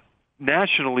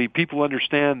 nationally, people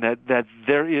understand that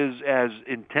there is as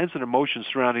intense an emotion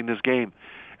surrounding this game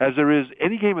as there is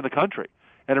any game in the country.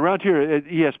 And around here at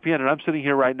ESPN, and I'm sitting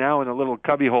here right now in a little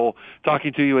cubbyhole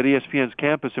talking to you at ESPN's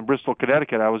campus in Bristol,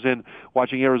 Connecticut. I was in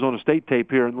watching Arizona State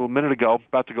tape here a little minute ago,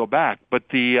 about to go back. But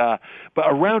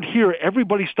around here,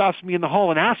 everybody stops me in the hall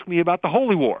and asks me about the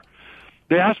Holy War.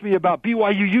 They asked me about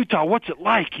BYU Utah. What's it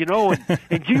like, you know?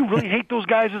 And do you really hate those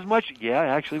guys as much? Yeah,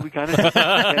 actually, we kind of do.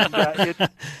 And it's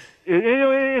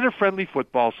in a friendly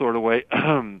football sort of way.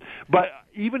 But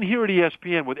even here at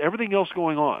ESPN, with everything else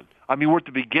going on, I mean, we're at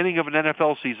the beginning of an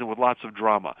NFL season with lots of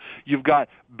drama. You've got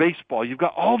baseball. You've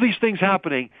got all these things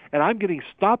happening, and I'm getting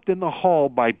stopped in the hall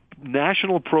by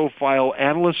national profile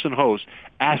analysts and hosts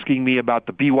asking me about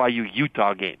the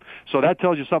BYU-Utah game. So that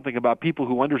tells you something about people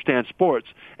who understand sports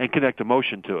and connect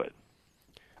emotion to it.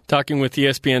 Talking with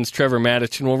ESPN's Trevor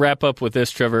Matich, and we'll wrap up with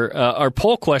this, Trevor. Our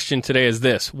poll question today is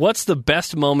this. What's the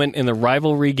best moment in the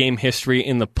rivalry game history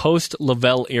in the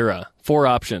post-Lavelle era? 4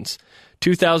 options.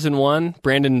 2001,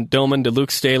 Brandon Doman to Luke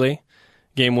Staley,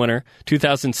 game winner.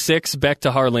 2006, Beck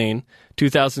to Harleen.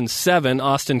 2007,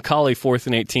 Austin Collie, 4th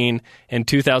and 18. And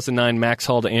 2009, Max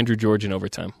Hall to Andrew George in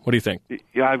overtime. What do you think?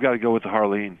 Yeah, I've got to go with the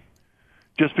Harleen.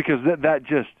 Just because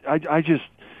I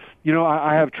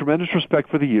have tremendous respect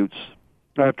for the Utes.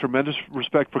 I have tremendous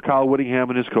respect for Kyle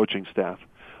Whittingham and his coaching staff.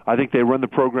 I think they run the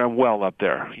program well up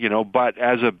there, but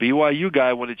as a BYU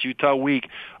guy, when it's Utah week,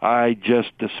 I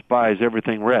just despise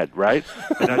everything red, right?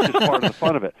 And that's just part of the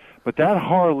fun of it. But that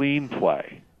Harleen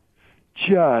play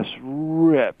just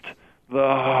ripped the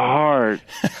heart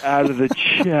out of the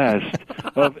chest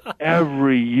of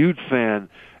every Ute fan,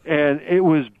 and it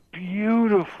was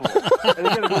beautiful. And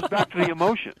again, it goes back to the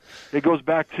emotion. It goes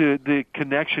back to the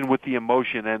connection with the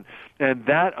emotion, and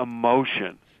that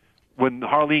emotion, when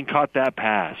Harleen caught that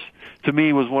pass, to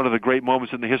me was one of the great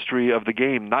moments in the history of the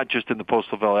game, not just in the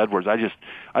post-Lavelle Edwards. I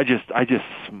just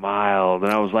smiled,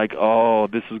 and I was like, oh,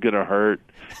 this is going to hurt.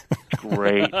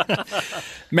 Great.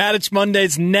 Matich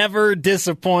Mondays never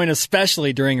disappoint,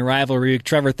 especially during a rivalry.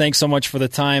 Trevor, thanks so much for the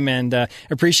time, and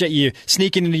appreciate you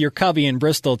sneaking into your cubby in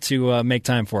Bristol to make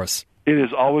time for us. It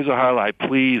is always a highlight.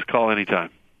 Please call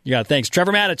anytime. Yeah, thanks.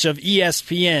 Trevor Matich of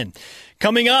ESPN.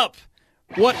 Coming up,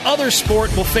 what other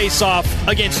sport will face off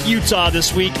against Utah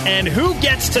this week, and who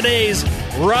gets today's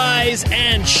Rise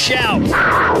and Shout?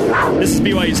 This is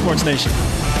BYU Sports Nation.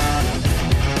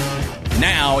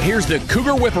 Now, here's the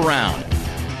Cougar Whip Around.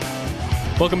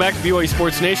 Welcome back to BYU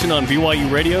Sports Nation on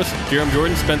BYU Radio. Jeremy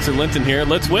Jordan, Spencer Linton here.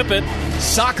 Let's whip it.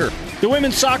 Soccer. The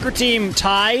women's soccer team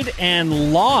tied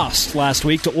and lost last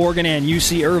week to Oregon and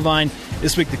UC Irvine.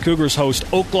 This week, the Cougars host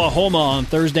Oklahoma on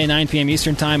Thursday, 9 p.m.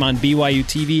 Eastern Time on BYU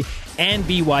TV and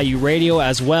BYU Radio,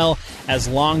 as well as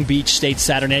Long Beach State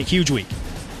Saturday night. Huge week.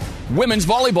 Women's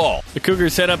volleyball. The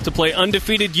Cougars set up to play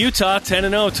undefeated Utah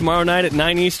 10-0 tomorrow night at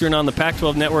 9 Eastern on the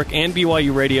Pac-12 Network and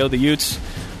BYU Radio. The Utes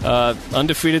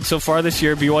undefeated so far this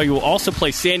year. BYU will also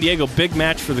play San Diego. Big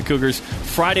match for the Cougars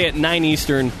Friday at 9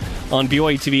 Eastern on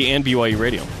BYU TV and BYU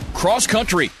Radio. Cross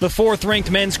country. The 4th-ranked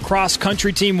men's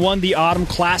cross-country team won the Autumn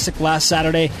Classic last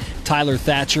Saturday. Tyler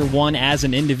Thatcher won as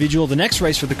an individual. The next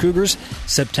race for the Cougars,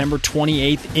 September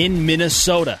 28th in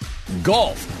Minnesota.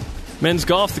 Golf. Men's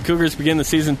golf, the Cougars begin the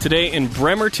season today in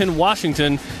Bremerton,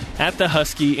 Washington at the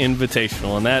Husky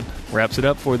Invitational. And that wraps it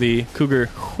up for the Cougar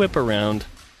Whip Around.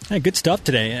 Hey, good stuff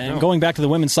today. And going back to the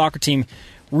women's soccer team,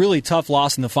 really tough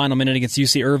loss in the final minute against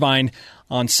UC Irvine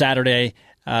on Saturday.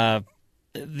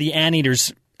 The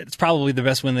Anteaters, it's probably the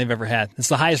best win they've ever had. It's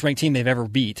the highest-ranked team they've ever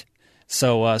beat.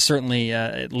 So certainly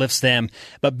it lifts them.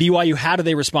 But BYU, how do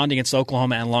they respond against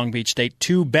Oklahoma and Long Beach State?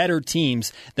 2 better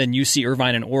teams than UC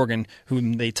Irvine and Oregon,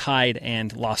 whom they tied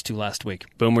and lost to last week.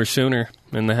 Boomer Sooner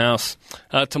in the house.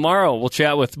 Tomorrow we'll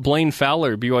chat with Blaine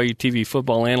Fowler, BYU TV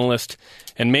football analyst,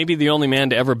 and maybe the only man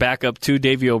to ever back up 2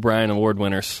 Davey O'Brien Award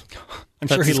winners. I'm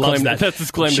sure he loves that. That's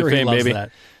his claim to fame, baby.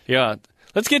 That. Yeah.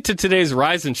 Let's get to today's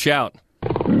Rise and Shout.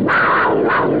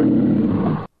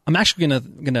 I'm actually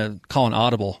gonna call an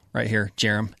audible right here,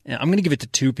 Jerem. I'm going to give it to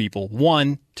 2 people.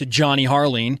 1, to Johnny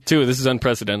Harleen. 2, this is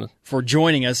unprecedented. For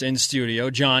joining us in studio.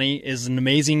 Johnny is an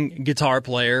amazing guitar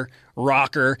player,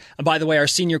 rocker. And by the way, our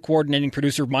senior coordinating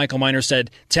producer, Michael Miner,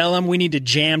 said, tell him we need to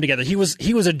jam together. He was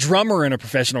a drummer in a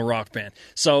professional rock band.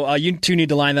 So you 2 need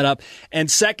to line that up. And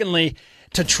secondly,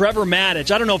 to Trevor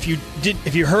Matich. I don't know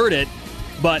if you heard it,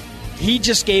 but he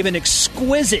just gave an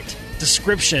exquisite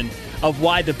description of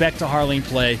why the Beck to Harleen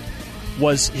play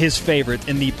was his favorite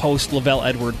in the post-Lavelle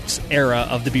Edwards era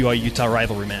of the BYU-Utah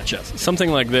rivalry matchup. Something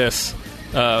like this,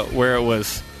 where it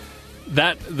was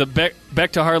that the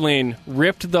Beck to Harleen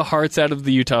ripped the hearts out of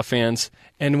the Utah fans,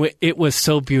 and it was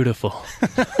so beautiful.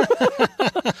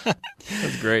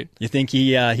 That's great. You think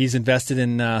he's invested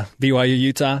in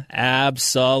BYU-Utah?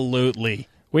 Absolutely.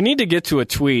 We need to get to a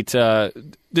tweet.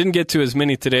 Didn't get to as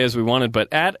many today as we wanted,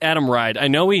 but at Adam Ride, I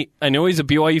know he's a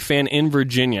BYU fan in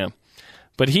Virginia,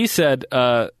 but he said,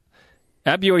 at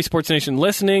BYU Sports Nation,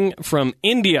 listening from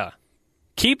India.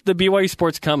 Keep the BYU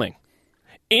sports coming.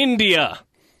 India.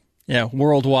 Yeah,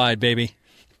 worldwide, baby.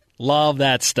 Love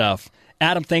that stuff.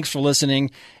 Adam, thanks for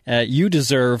listening. You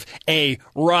deserve a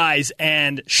rise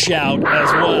and shout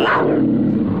as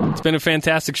well. It's been a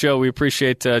fantastic show. We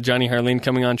appreciate Johnny Harleen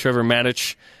coming on, Trevor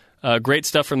Matich. Great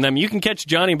stuff from them. You can catch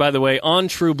Johnny, by the way, on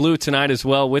True Blue tonight as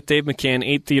well with Dave McCann,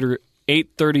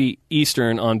 8:30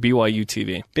 Eastern on BYU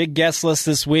TV. Big guest list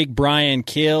this week: Brian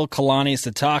Kill, Kalani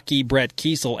Sitake, Brett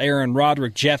Kiesel, Aaron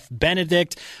Roderick, Jeff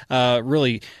Benedict.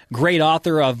 Really great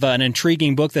author of an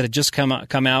intriguing book that had just come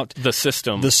out. The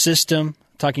System. The System,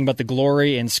 talking about the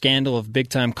glory and scandal of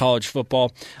big-time college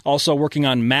football. Also working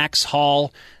on Max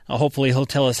Hall. Hopefully he'll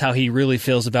tell us how he really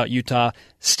feels about Utah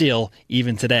still,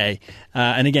 even today.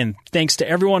 And again, thanks to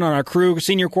everyone on our crew,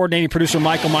 senior coordinating producer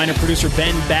Michael Miner, producer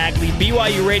Ben Bagley,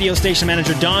 BYU radio station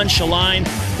manager Don Shaline,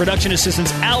 production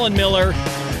assistants Alan Miller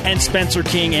and Spencer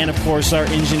King, and of course our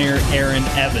engineer Aaron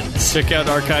Evans. Check out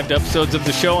archived episodes of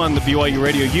the show on the BYU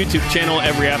Radio YouTube channel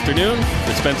every afternoon.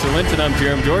 For Spencer Linton, I'm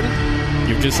Jeremy Jordan.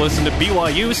 You've just listened to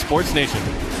BYU Sports Nation.